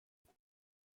USDT,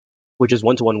 which is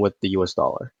 1-to-1 with the US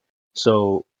dollar.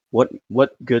 So what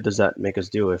good does that make us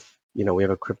do if we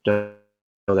have a crypto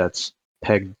that's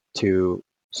pegged to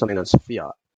something that's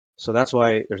fiat? So that's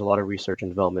why there's a lot of research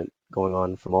and development going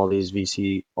on from all the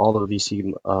VC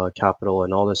capital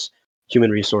and all this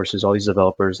human resources, all these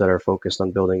developers that are focused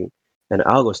on building an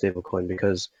algo stablecoin,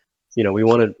 because we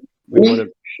want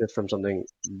to shift from something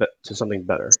to something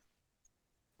better.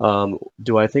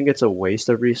 Do I think it's a waste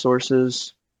of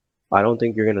resources? I don't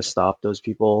think you're going to stop those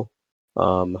people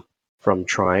from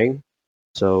trying.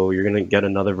 So you're going to get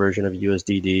another version of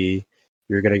USDD.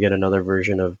 You're going to get another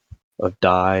version of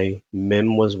DAI.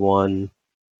 MIM was one.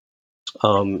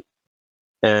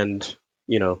 And,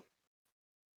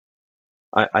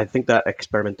 I think that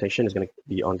experimentation is going to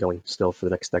be ongoing still for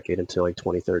the next decade until like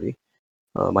 2030.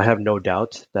 I have no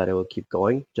doubt that it will keep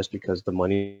going just because the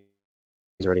money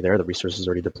is already there, the resources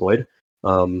already deployed.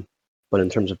 But in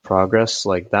terms of progress,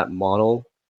 like that model,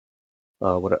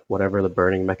 whatever the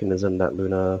burning mechanism that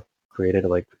Luna created,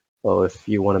 like, oh, if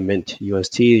you want to mint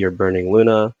UST, you're burning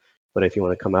Luna, but if you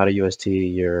want to come out of UST,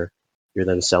 you're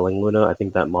then selling Luna. I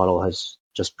think that model has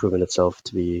just proven itself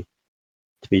to be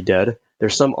dead.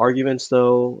 There's some arguments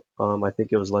though. I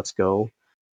think it was Let's Go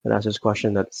had asked this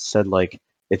question that said like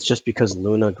it's just because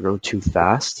Luna grew too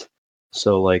fast,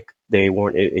 so like they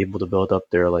weren't able to build up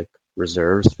their like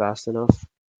reserves fast enough.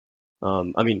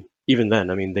 I mean, even then,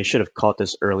 I mean, they should have caught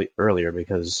this earlier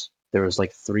because there was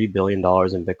like $3 billion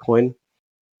in Bitcoin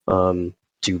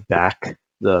to back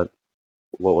the,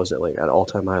 what was it, like at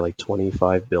all-time high, like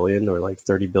 25 billion or like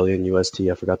 30 billion UST,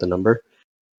 I forgot the number.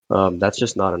 That's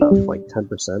just not enough. Like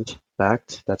 10%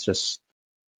 backed, that's just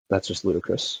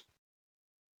ludicrous.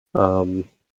 But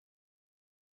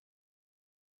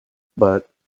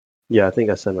yeah, I think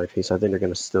I said my piece. I think they're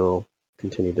going to still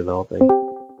continue developing.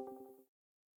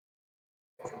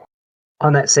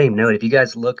 On that same note, if you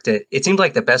guys looked at, it seemed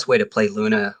like the best way to play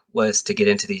Luna was to get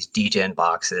into these degen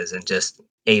boxes and just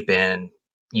ape in,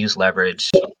 use leverage,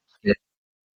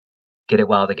 get it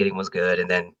while the getting was good, and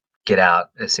then get out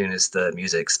as soon as the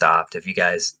music stopped. Have you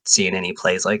guys seen any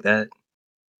plays like that?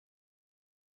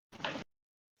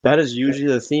 That is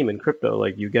usually the theme in crypto.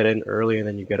 Like you get in early and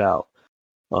then you get out.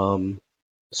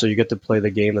 So you get to play the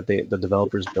game that the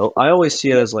developers built. I always see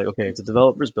it as like, okay, if the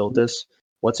developers built this,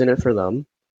 what's in it for them?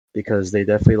 Because they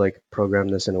definitely like program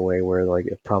this in a way where like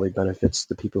it probably benefits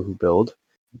the people who build.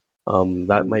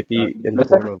 That might be in the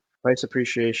form of price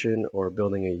appreciation or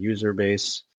building a user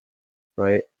base,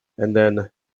 right? And then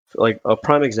like a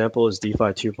prime example is DeFi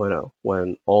 2.0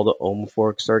 when all the Ohm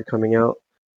forks started coming out.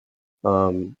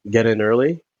 Get in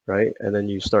early, right? And then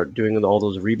you start doing all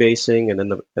those rebasing,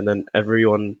 and then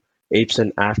everyone apes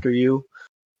in after you,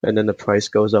 and then the price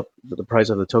goes up. The price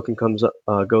of the token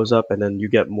goes up, and then you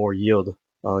get more yield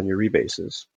on your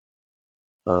rebases.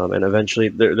 And eventually,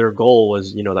 their goal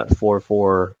was, you know, that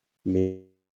 4-4 meme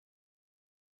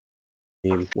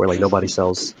where like nobody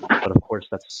sells. But of course,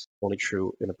 that's only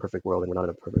true in a perfect world, and we're not in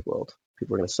a perfect world.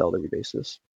 People are going to sell the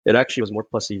rebases. It actually was more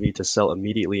plus EV to sell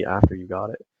immediately after you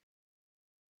got it.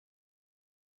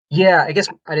 Yeah, I guess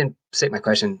I didn't state my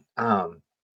question.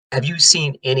 Have you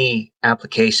seen any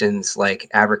applications like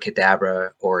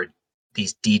Abracadabra or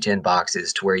these degen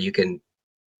boxes to where you can,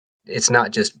 it's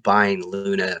not just buying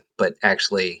Luna, but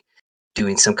actually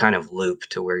doing some kind of loop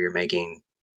to where you're making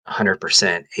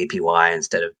 100% APY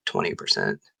instead of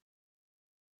 20%?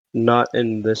 Not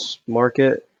in this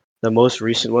market. The most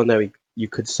recent one that you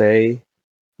could say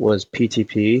was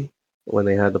PTP when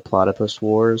they had the Platypus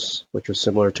Wars, which was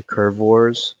similar to Curve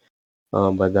Wars,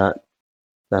 but that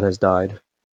has died.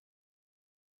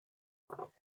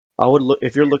 I would look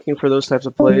if you're looking for those types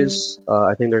of plays.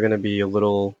 I think they're going to be a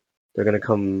little. They're going to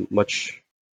come much.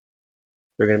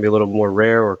 They're going to be a little more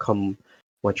rare or come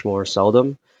much more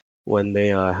seldom when they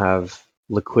have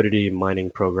liquidity mining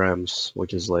programs,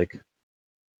 which is like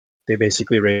they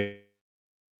basically raised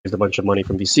a bunch of money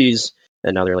from VCs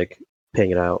and now they're like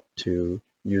paying it out to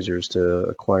users to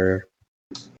acquire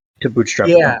to bootstrap.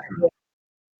 Yeah,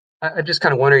 I'm just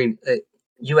kind of wondering.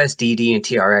 USDD and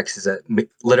TRX is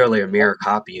literally a mirror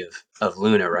copy of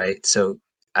Luna, right? So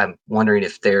I'm wondering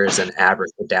if there's an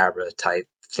Abracadabra type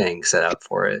thing set up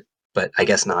for it, but I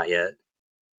guess not yet.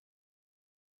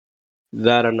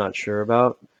 That I'm not sure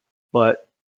about, but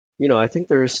you know, I think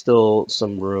there is still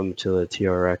some room to the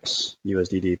TRX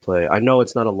USDD play. I know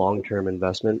it's not a long-term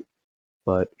investment,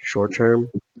 but short-term,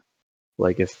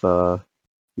 like if you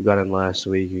got in last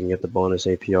week, you can get the bonus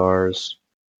APRs.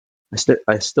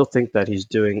 I still think that he's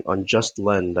doing on Just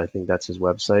Lend. I think that's his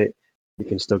website. You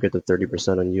can still get the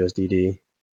 30% on USDD.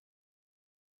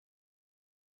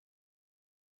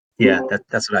 Yeah,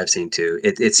 that's what I've seen too.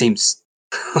 It seems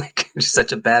like it's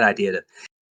such a bad idea to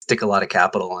stick a lot of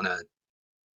capital on a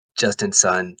Justin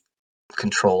Sun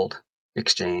controlled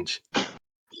exchange.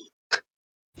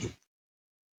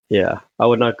 Yeah, I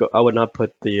would not go. I would not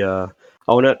put the.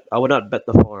 I would not bet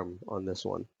the farm on this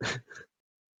one.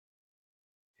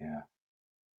 Yeah,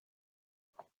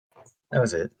 that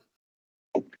was it.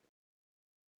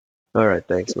 All right,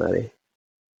 thanks, Maddie.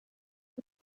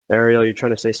 Ariel, you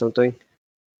trying to say something?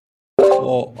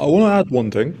 Well, I want to add one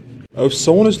thing. If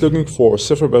someone is looking for a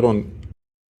safer bet on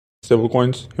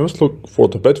stablecoins, he must look for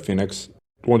the Bitfinex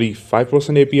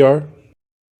 25% APR,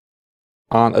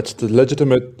 and it's the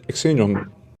legitimate exchange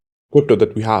on crypto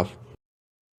that we have.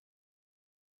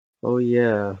 Oh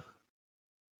yeah.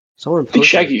 Someone I think posted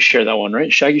Shaggy shared that one,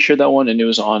 right? Shaggy shared that one, and it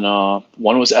was on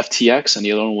one was FTX and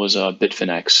the other one was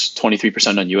Bitfinex,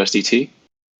 23% on USDT.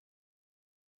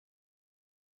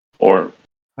 Or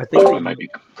I think I might be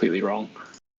completely wrong.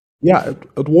 Yeah,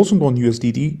 it wasn't on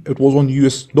USDT, it was on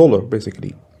US dollar,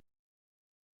 basically.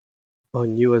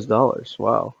 on US dollars.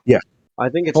 Wow. Yeah. I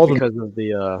think it's Hold on. because of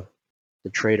the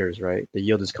traders, right? The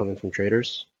yield is coming from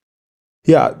traders.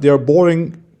 Yeah, they are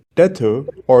borrowing Tether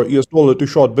or US dollar to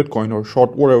short Bitcoin or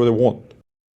short whatever they want.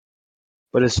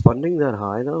 But is funding that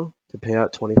high though to pay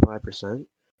out 25%?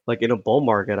 Like in a bull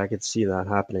market, I could see that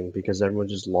happening because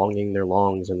everyone's just longing their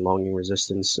longs and longing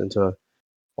resistance into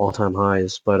all-time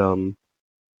highs. But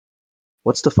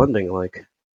what's the funding like?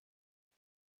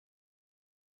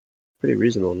 Pretty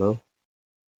reasonable, no?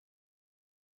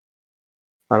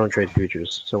 I don't trade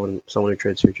futures. Someone who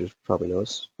trades futures probably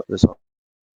knows this off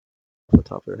the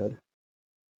top of their head.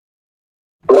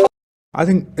 I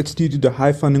think it's due to the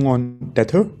high funding on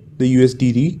Tether, the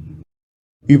USDT.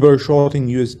 We were shorting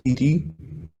USDT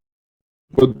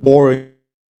with borrowing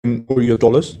over US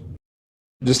dollars,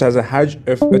 just as a hedge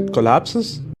if it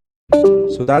collapses.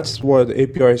 So that's why the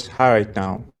APR is high right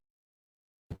now.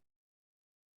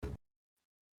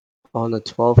 On the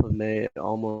 12th of May, it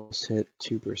almost hit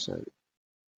 2%.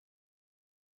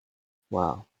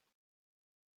 Wow.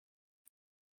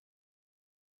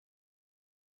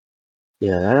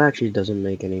 Yeah, that actually doesn't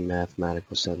make any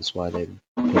mathematical sense why they paid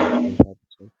 25%.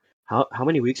 How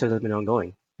many weeks has that been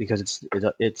ongoing? Because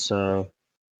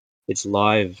it's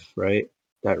live, right?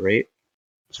 That rate?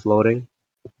 It's floating.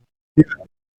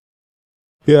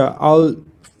 Yeah, I'll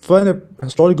find a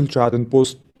historical chart and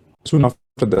post soon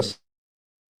after this.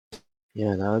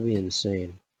 Yeah, that would be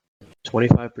insane.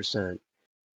 25%,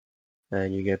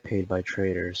 and you get paid by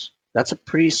traders. That's a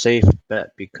pretty safe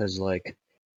bet because like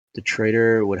the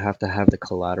trader would have to have the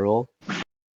collateral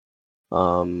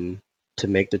to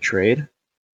make the trade.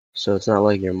 So it's not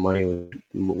like your money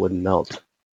would melt.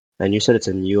 And you said it's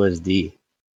in USD.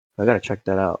 I gotta check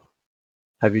that out.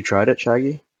 Have you tried it,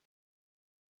 Shaggy?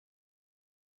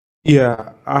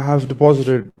 Yeah, I have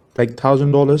deposited like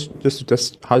 $1,000 just to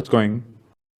test how it's going.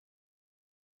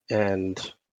 And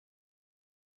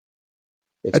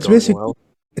it's It's going basically well.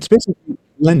 it's basically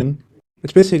lending.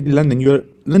 It's basically lending. You're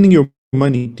lending your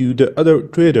money to the other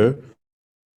trader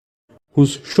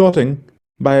who's shorting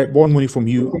by borrowing money from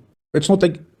you. It's not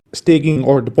like staking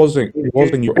or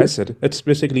depositing your asset. It's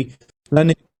basically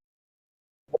lending.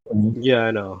 Yeah,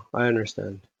 I know. I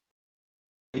understand.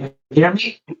 Can you hear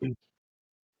me?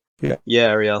 Yeah,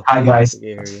 Ariel. Hi guys. I can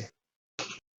hear you.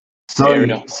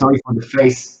 Ariel. Sorry for the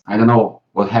face. I don't know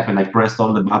what happened. I pressed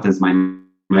all the buttons. My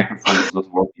microphone is not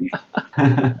working.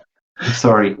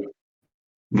 Sorry,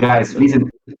 guys. Listen.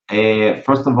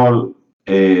 First of all,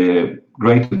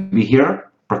 great to be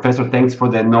here, Professor. Thanks for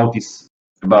the notice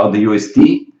about the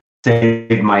UST.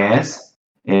 Saved my ass.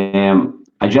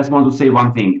 I just want to say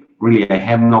one thing. Really, I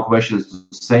have no questions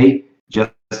to say.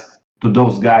 Just to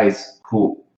those guys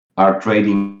who are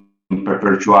trading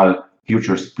perpetual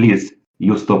futures, please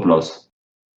use stop loss.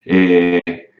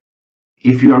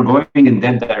 If you are going in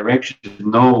that direction,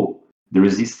 know the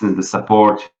resistance, the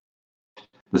support,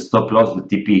 the stop loss, the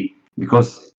TP,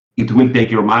 because it will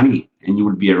take your money and you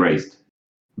will be erased.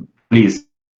 Please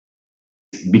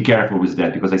be careful with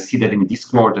that, because I see that in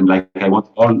Discord, and like I want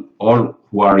all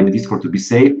who are in the Discord to be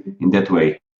safe in that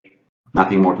way.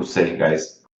 Nothing more to say,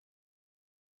 guys.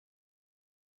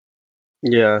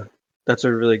 Yeah, that's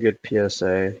a really good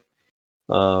PSA.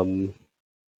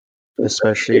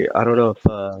 Especially, I don't know if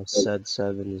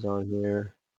Said7 is on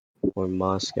here or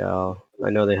Moscow. I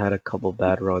know they had a couple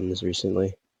bad runs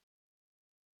recently.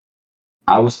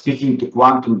 I was speaking to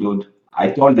Quantum Dude. I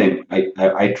told them,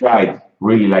 I tried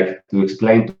really like to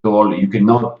explain to all, you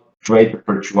cannot trade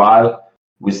perpetual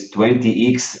with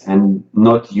 20x and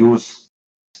not use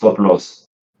stop loss.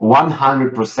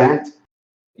 100%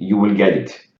 you will get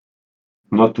it.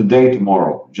 Not today,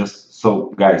 tomorrow. Just so,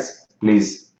 guys,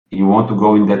 please, you want to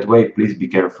go in that way, please be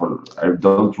careful. I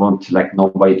don't want like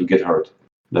nobody to get hurt.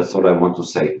 That's all I want to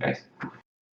say, guys.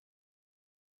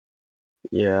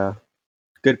 Yeah,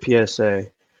 good PSA.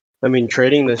 I mean,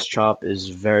 trading this chop is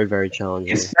very, very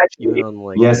challenging. Even Especially, on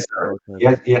like yes, sir.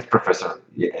 Yes, Professor.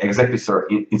 Yeah, exactly, sir.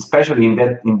 Especially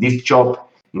in this job,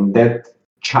 in that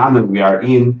channel we are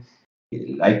in,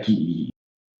 like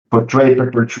for trade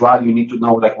perpetual, you need to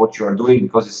know like what you are doing,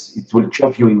 because it will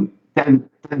chop you in 10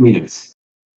 minutes.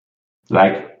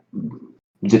 Like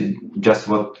just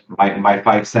what my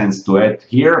 5 cents to add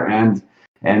here, and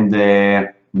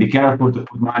be careful to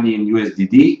put money in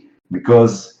USDD,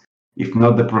 because if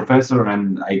not the professor,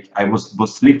 and I was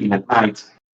sleeping at night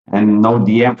and no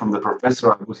DM from the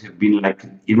professor, I would have been like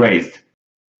erased.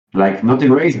 Like not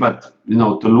erased, but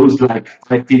to lose like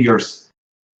 5 figures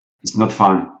is not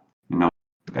fun,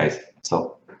 guys.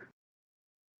 So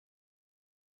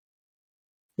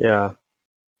Yeah,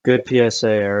 good PSA,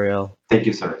 Ariel. thank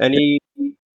you, sir.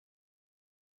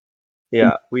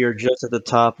 Yeah, we are just at the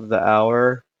top of the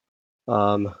hour.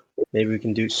 Maybe we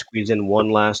can squeeze in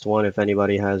one last one if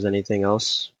anybody has anything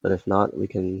else. But if not, we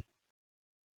can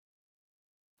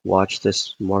watch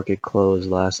this market close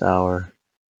last hour.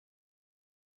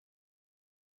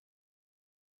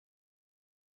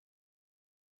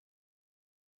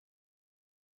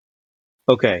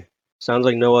 Okay, sounds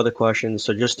like no other questions.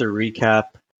 So just to recap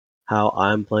how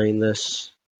I'm playing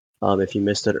this, if you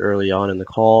missed it early on in the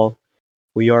call,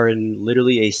 we are in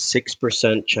literally a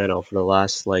 6% channel for the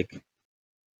last like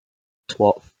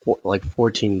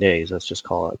 14 days, let's just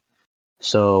call it.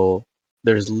 So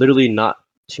there's literally not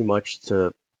too much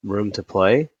room to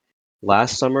play.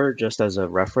 Last summer, just as a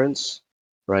reference,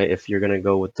 right? If you're gonna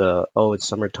go with it's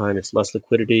summertime, it's less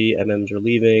liquidity, MMs are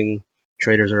leaving,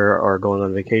 traders are going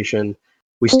on vacation.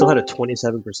 We still had a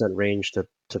 27% range to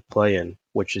play in,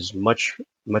 which is much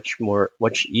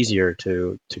easier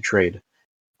to trade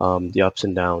the ups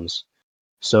and downs.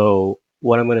 So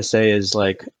what I'm gonna say is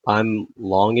like I'm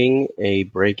longing a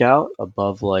breakout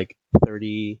above like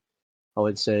 30. I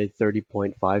would say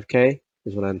 30.5K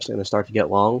is when I'm going to start to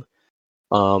get long.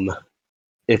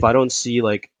 If I don't see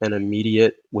like an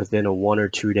immediate within a 1 or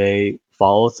 2 day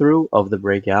follow through of the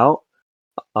breakout,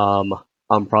 um,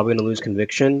 I'm probably going to lose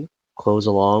conviction, close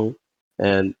along,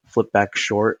 and flip back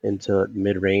short into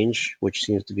mid range, which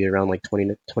seems to be around like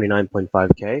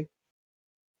 29.5K.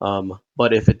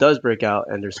 But if it does break out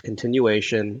and there's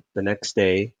continuation the next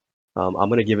day, I'm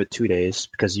going to give it 2 days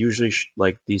because usually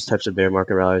like these types of bear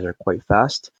market rallies are quite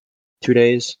fast. 2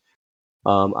 days.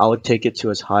 I would take it to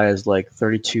as high as like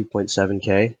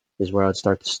 32.7K is where I'd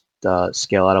start to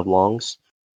scale out of longs.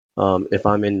 If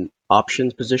I'm in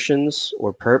options positions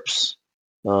or perps,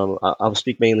 I'll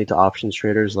speak mainly to options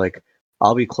traders. Like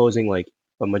I'll be closing like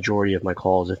a majority of my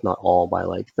calls, if not all, by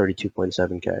like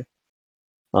 32.7K.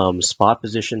 Spot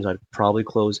positions, I'd probably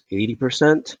close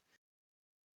 80%,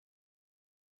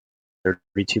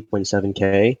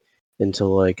 32.7K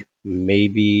until like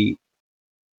maybe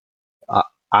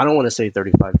I don't want to say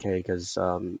 35K because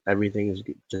everything is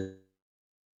just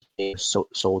being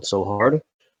sold so hard.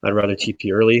 I'd rather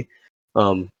TP early,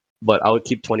 but I would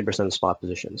keep 20% of spot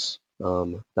positions.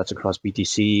 That's across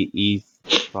BTC,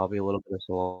 ETH, probably a little bit of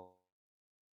Solana.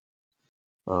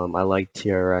 I like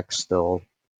TRX still.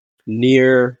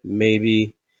 Near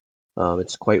maybe,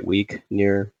 it's quite weak.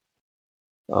 Near,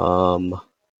 and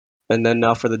then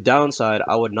now for the downside,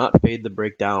 I would not fade the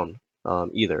breakdown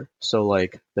either. So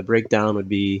like the breakdown would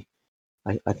be.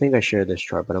 I think I shared this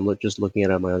chart, but I'm just looking at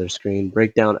it on my other screen.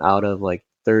 Breakdown out of like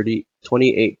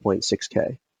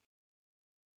 28.6K.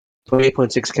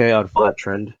 28.6K on flat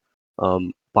trend.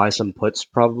 Buy some puts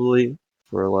probably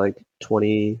for like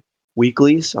 20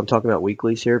 weeklies. I'm talking about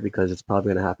weeklies here because it's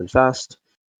probably going to happen fast.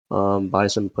 Buy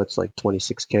some puts like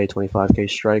 26K, 25K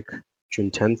strike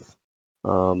June 10th.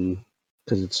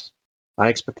 Because I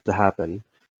expect it to happen.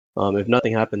 If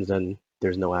nothing happens, then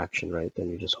there's no action, right? Then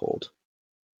you just hold.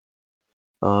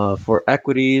 For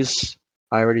equities,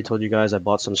 I already told you guys I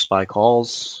bought some SPY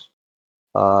calls.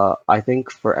 I think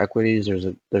for equities, there's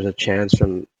a chance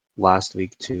from last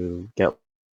week to get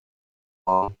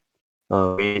long,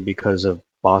 because of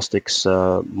Bostic's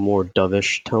more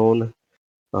dovish tone,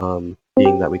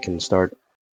 being that we can start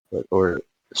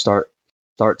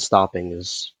stopping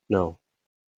is no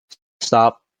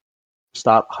stop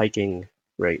hiking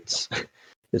rates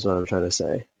is what I'm trying to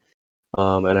say.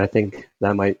 And I think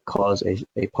that might cause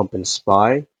a pump in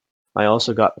SPY. I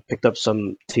also picked up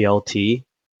some TLT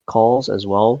calls as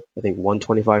well. I think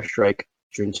 125 strike,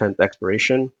 June 10th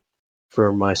expiration.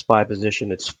 For my SPY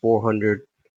position, it's 400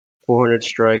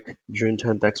 strike, June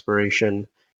 10th expiration.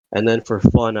 And then for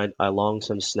fun, I long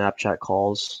some Snapchat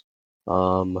calls.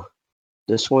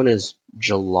 This one is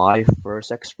July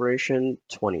 1st expiration,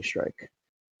 20 strike.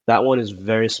 That one is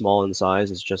very small in size.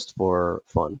 It's just for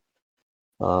fun.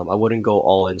 I wouldn't go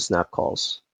all in snap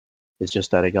calls. It's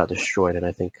just that it got destroyed, and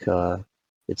I think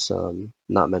it's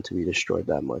not meant to be destroyed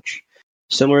that much.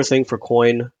 Similar thing for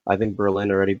coin. I think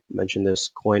Berlin already mentioned this.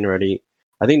 Coin already.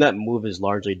 I think that move is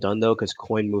largely done though, because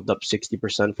coin moved up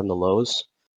 60% from the lows.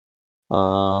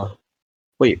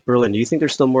 Wait, Berlin, do you think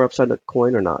there's still more upside to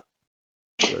coin or not?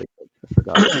 I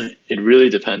forgot. It really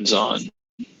depends on.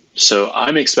 So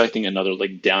I'm expecting another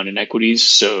like down in equities.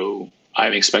 So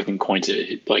I'm expecting coin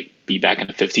to like be back in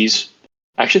the 50s.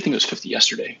 I actually think it was 50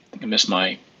 yesterday. I think I missed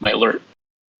my alert.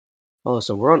 Oh,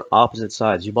 so we're on opposite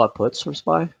sides. You bought puts for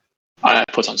SPY? I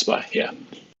put on SPY, yeah.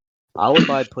 I would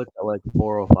buy puts at like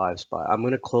 405 SPY. I'm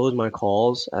gonna close my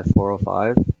calls at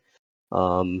 405,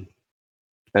 and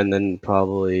then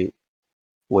probably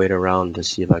wait around to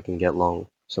see if I can get long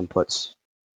some puts.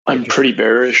 I'm pretty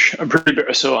bearish.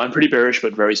 So I'm pretty bearish,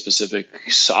 but very specific.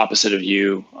 Opposite of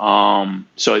you.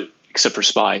 So except for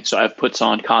SPY. So I have puts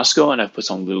on Costco and I have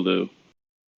puts on Lulu.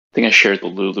 I think I shared the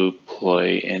Lulu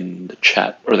play in the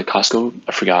chat, or the Costco.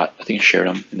 I forgot. I think I shared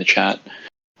them in the chat.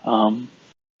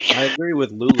 I agree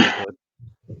with Lulu, but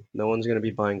no one's gonna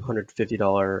be buying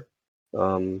 $150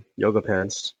 yoga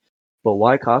pants But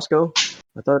why Costco?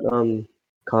 I thought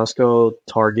Costco,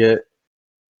 Target,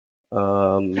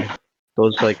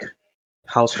 those like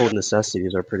household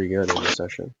necessities are pretty good in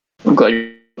recession. I'm glad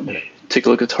you take a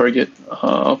look at Target.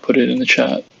 I'll put it in the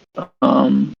chat.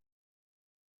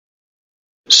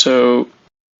 So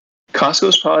Costco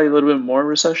is probably a little bit more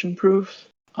recession proof,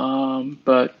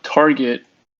 but Target,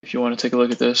 if you want to take a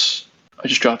look at this, I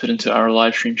just dropped it into our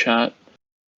live stream chat.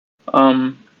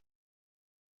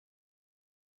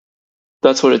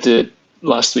 That's what it did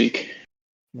last week.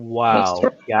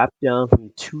 Wow, gap down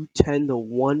from 210 to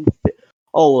 150.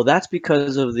 Oh, well, that's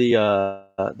because of the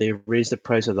they raised the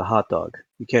price of the hot dog.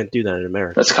 You can't do that in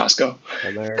America. That's Costco.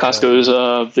 America.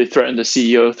 Costco's they threatened the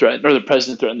CEO, or the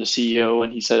president threatened the CEO,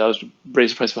 and he said I was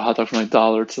raise the price of a hot dog from like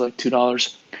 $1 to like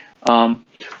 $2.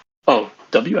 Oh,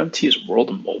 WMT is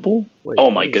World Mobile. Wait,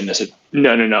 oh my goodness!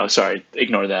 No. Sorry,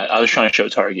 ignore that. I was trying to show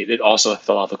Target. It also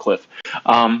fell off a cliff.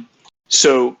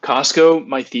 So Costco,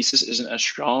 my thesis isn't as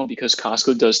strong because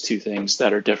Costco does two things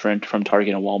that are different from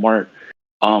Target and Walmart.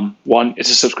 One, it's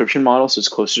a subscription model, so it's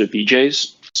closer to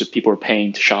BJ's, so people are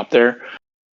paying to shop there.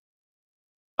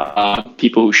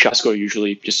 People who shop Costco are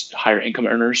usually just higher income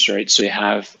earners, right? So they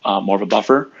have more of a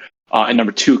buffer. And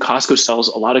number two, Costco sells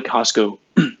a lot of Costco,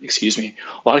 excuse me,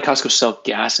 a lot of Costco sell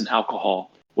gas and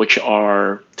alcohol, which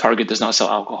are Target does not sell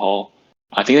alcohol.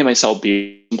 I think they might sell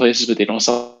beer in places, but they don't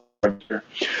sell beer.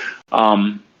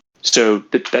 So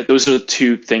those are the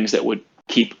two things that would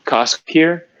keep Costco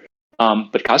here.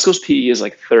 But Costco's PE is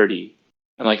like 30,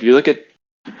 and like if you look at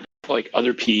like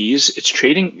other PEs, it's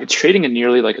trading at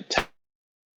nearly like a 10.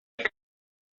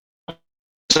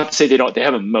 It's not to say they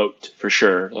have a moat for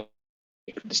sure. Like,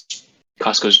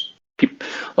 Costco's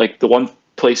like the one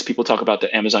place people talk about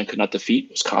that Amazon could not defeat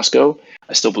was Costco.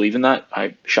 I still believe in that.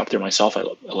 I shop there myself. I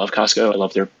love Costco. I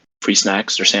love their free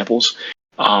snacks, their samples.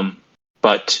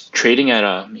 But trading at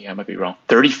I might be wrong.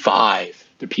 35.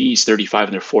 Their PE is 35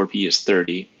 and their 4P is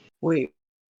 30. Wait.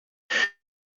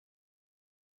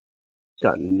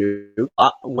 Got new.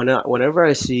 Whenever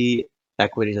I see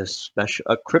equities,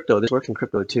 especially crypto, this works in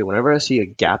crypto too. Whenever I see a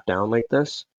gap down like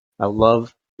this, I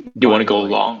love. You want to go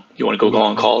long? You want to go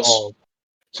long calls?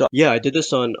 So yeah, I did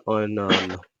this on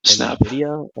Snap.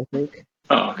 Nvidia, I think.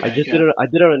 Oh, okay. I did it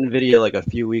on Nvidia like a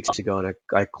few weeks ago, and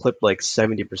I clipped like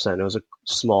 70%. It was a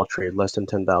small trade, less than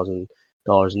 $10,000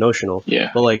 notional.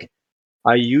 Yeah. But like,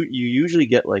 you usually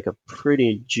get like a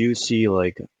pretty juicy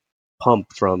like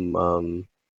pump from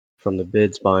the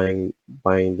bids buying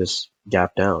this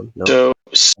gap down. No? So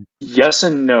yes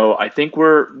and no. I think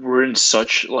we're in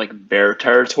such like bear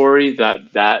territory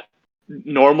that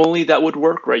normally that would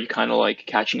work, right? You kind of like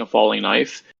catching a falling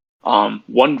knife.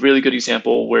 One really good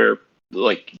example where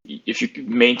like if you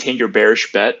maintain your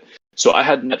bearish bet. So I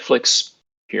had Netflix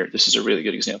here. This is a really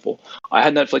good example. I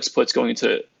had Netflix puts going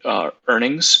into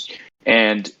earnings,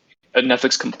 and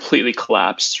Netflix completely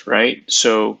collapsed, right?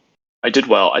 So I did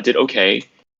well. I did okay.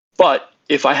 But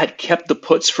if I had kept the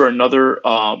puts for another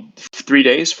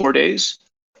 4 days,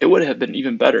 it would have been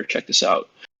even better. Check this out.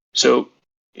 So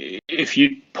if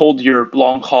you pulled your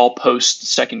long haul post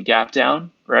second gap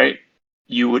down, right,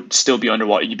 you would still be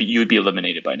underwater. You would be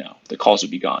eliminated by now. The calls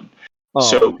would be gone.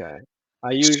 Oh, okay.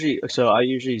 I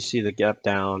usually see the gap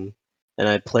down, and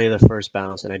I play the first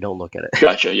bounce, and I don't look at it.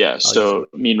 Gotcha. Yeah. So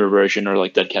mean reversion or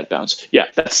like dead cat bounce. Yeah,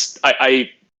 that's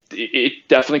it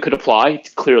definitely could apply.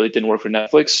 It clearly didn't work for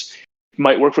Netflix.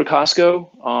 Might work for Costco.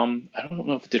 I don't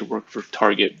know if it did work for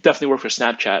Target. Definitely worked for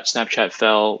Snapchat. Snapchat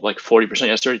fell like 40%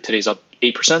 yesterday. Today's up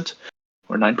 8%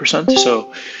 or 9%.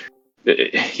 So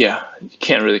yeah, you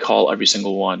can't really call every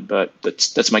single one, but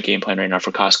that's my game plan right now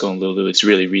for Costco and Lulu. It's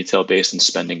really retail based and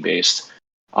spending based.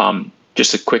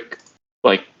 Just a quick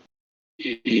like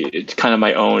it's kind of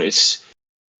my own. It's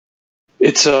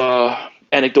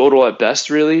anecdotal at best,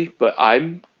 really, but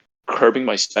I'm curbing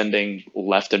my spending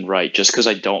left and right just because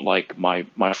I don't like my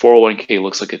 401k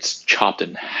looks like it's chopped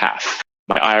in half.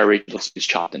 My IRA looks like it's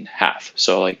chopped in half.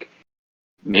 So like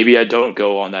maybe I don't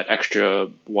go on that extra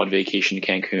one vacation to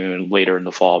Cancun later in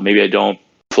the fall. Maybe I don't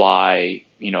fly,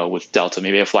 with Delta.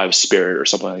 Maybe I fly with Spirit or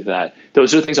something like that.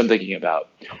 Those are the things I'm thinking about.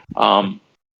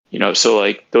 So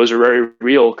like those are very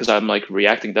real because I'm like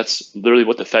reacting. That's literally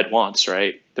what the Fed wants,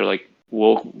 right? They're like,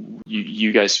 well,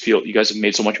 you guys have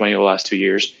made so much money over the last 2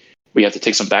 years. We have to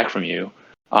take some back from you.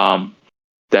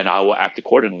 Then I will act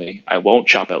accordingly. I won't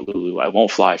shop at Lulu. I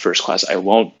won't fly first class. I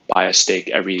won't buy a steak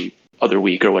every other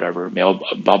week or whatever.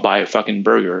 I'll buy a fucking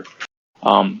burger.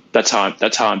 That's how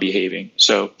I'm behaving.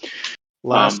 So,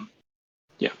 last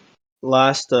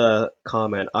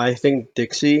comment. I think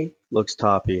Dixie looks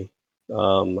toppy,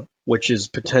 which is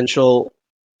potential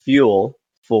fuel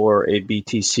for a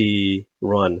BTC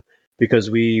run.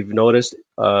 because we've noticed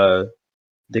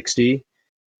Dixie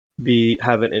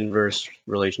have an inverse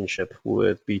relationship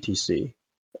with BTC.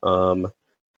 I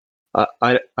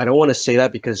don't want to say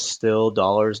that because still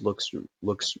dollars looks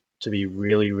to be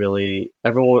really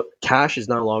everyone cash is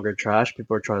no longer trash.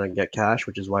 People are trying to get cash,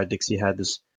 which is why Dixie had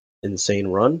this insane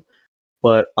run.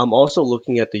 But I'm also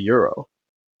looking at the euro.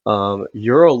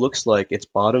 Euro looks like it's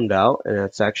bottomed out and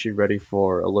it's actually ready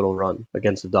for a little run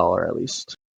against the dollar at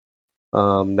least.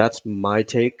 That's my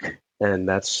take, and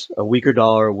that's a weaker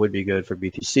dollar would be good for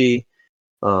BTC.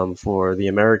 For the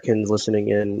Americans listening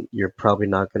in, you're probably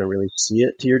not going to really see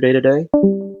it to your day to day.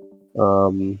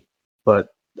 But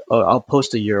I'll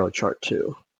post a euro chart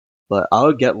too. But I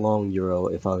would get long euro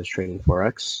if I was trading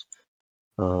forex,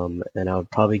 and I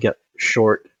would probably get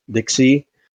short Dixie.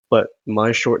 But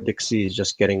my short Dixie is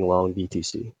just getting long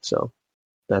BTC. So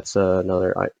that's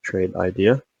another trade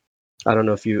idea. I don't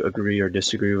know if you agree or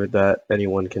disagree with that.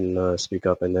 Anyone can speak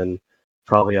up, and then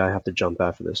probably I have to jump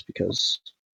after this because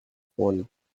I want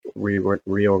to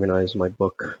reorganize my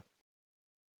book.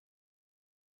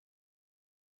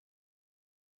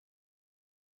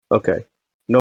 Okay.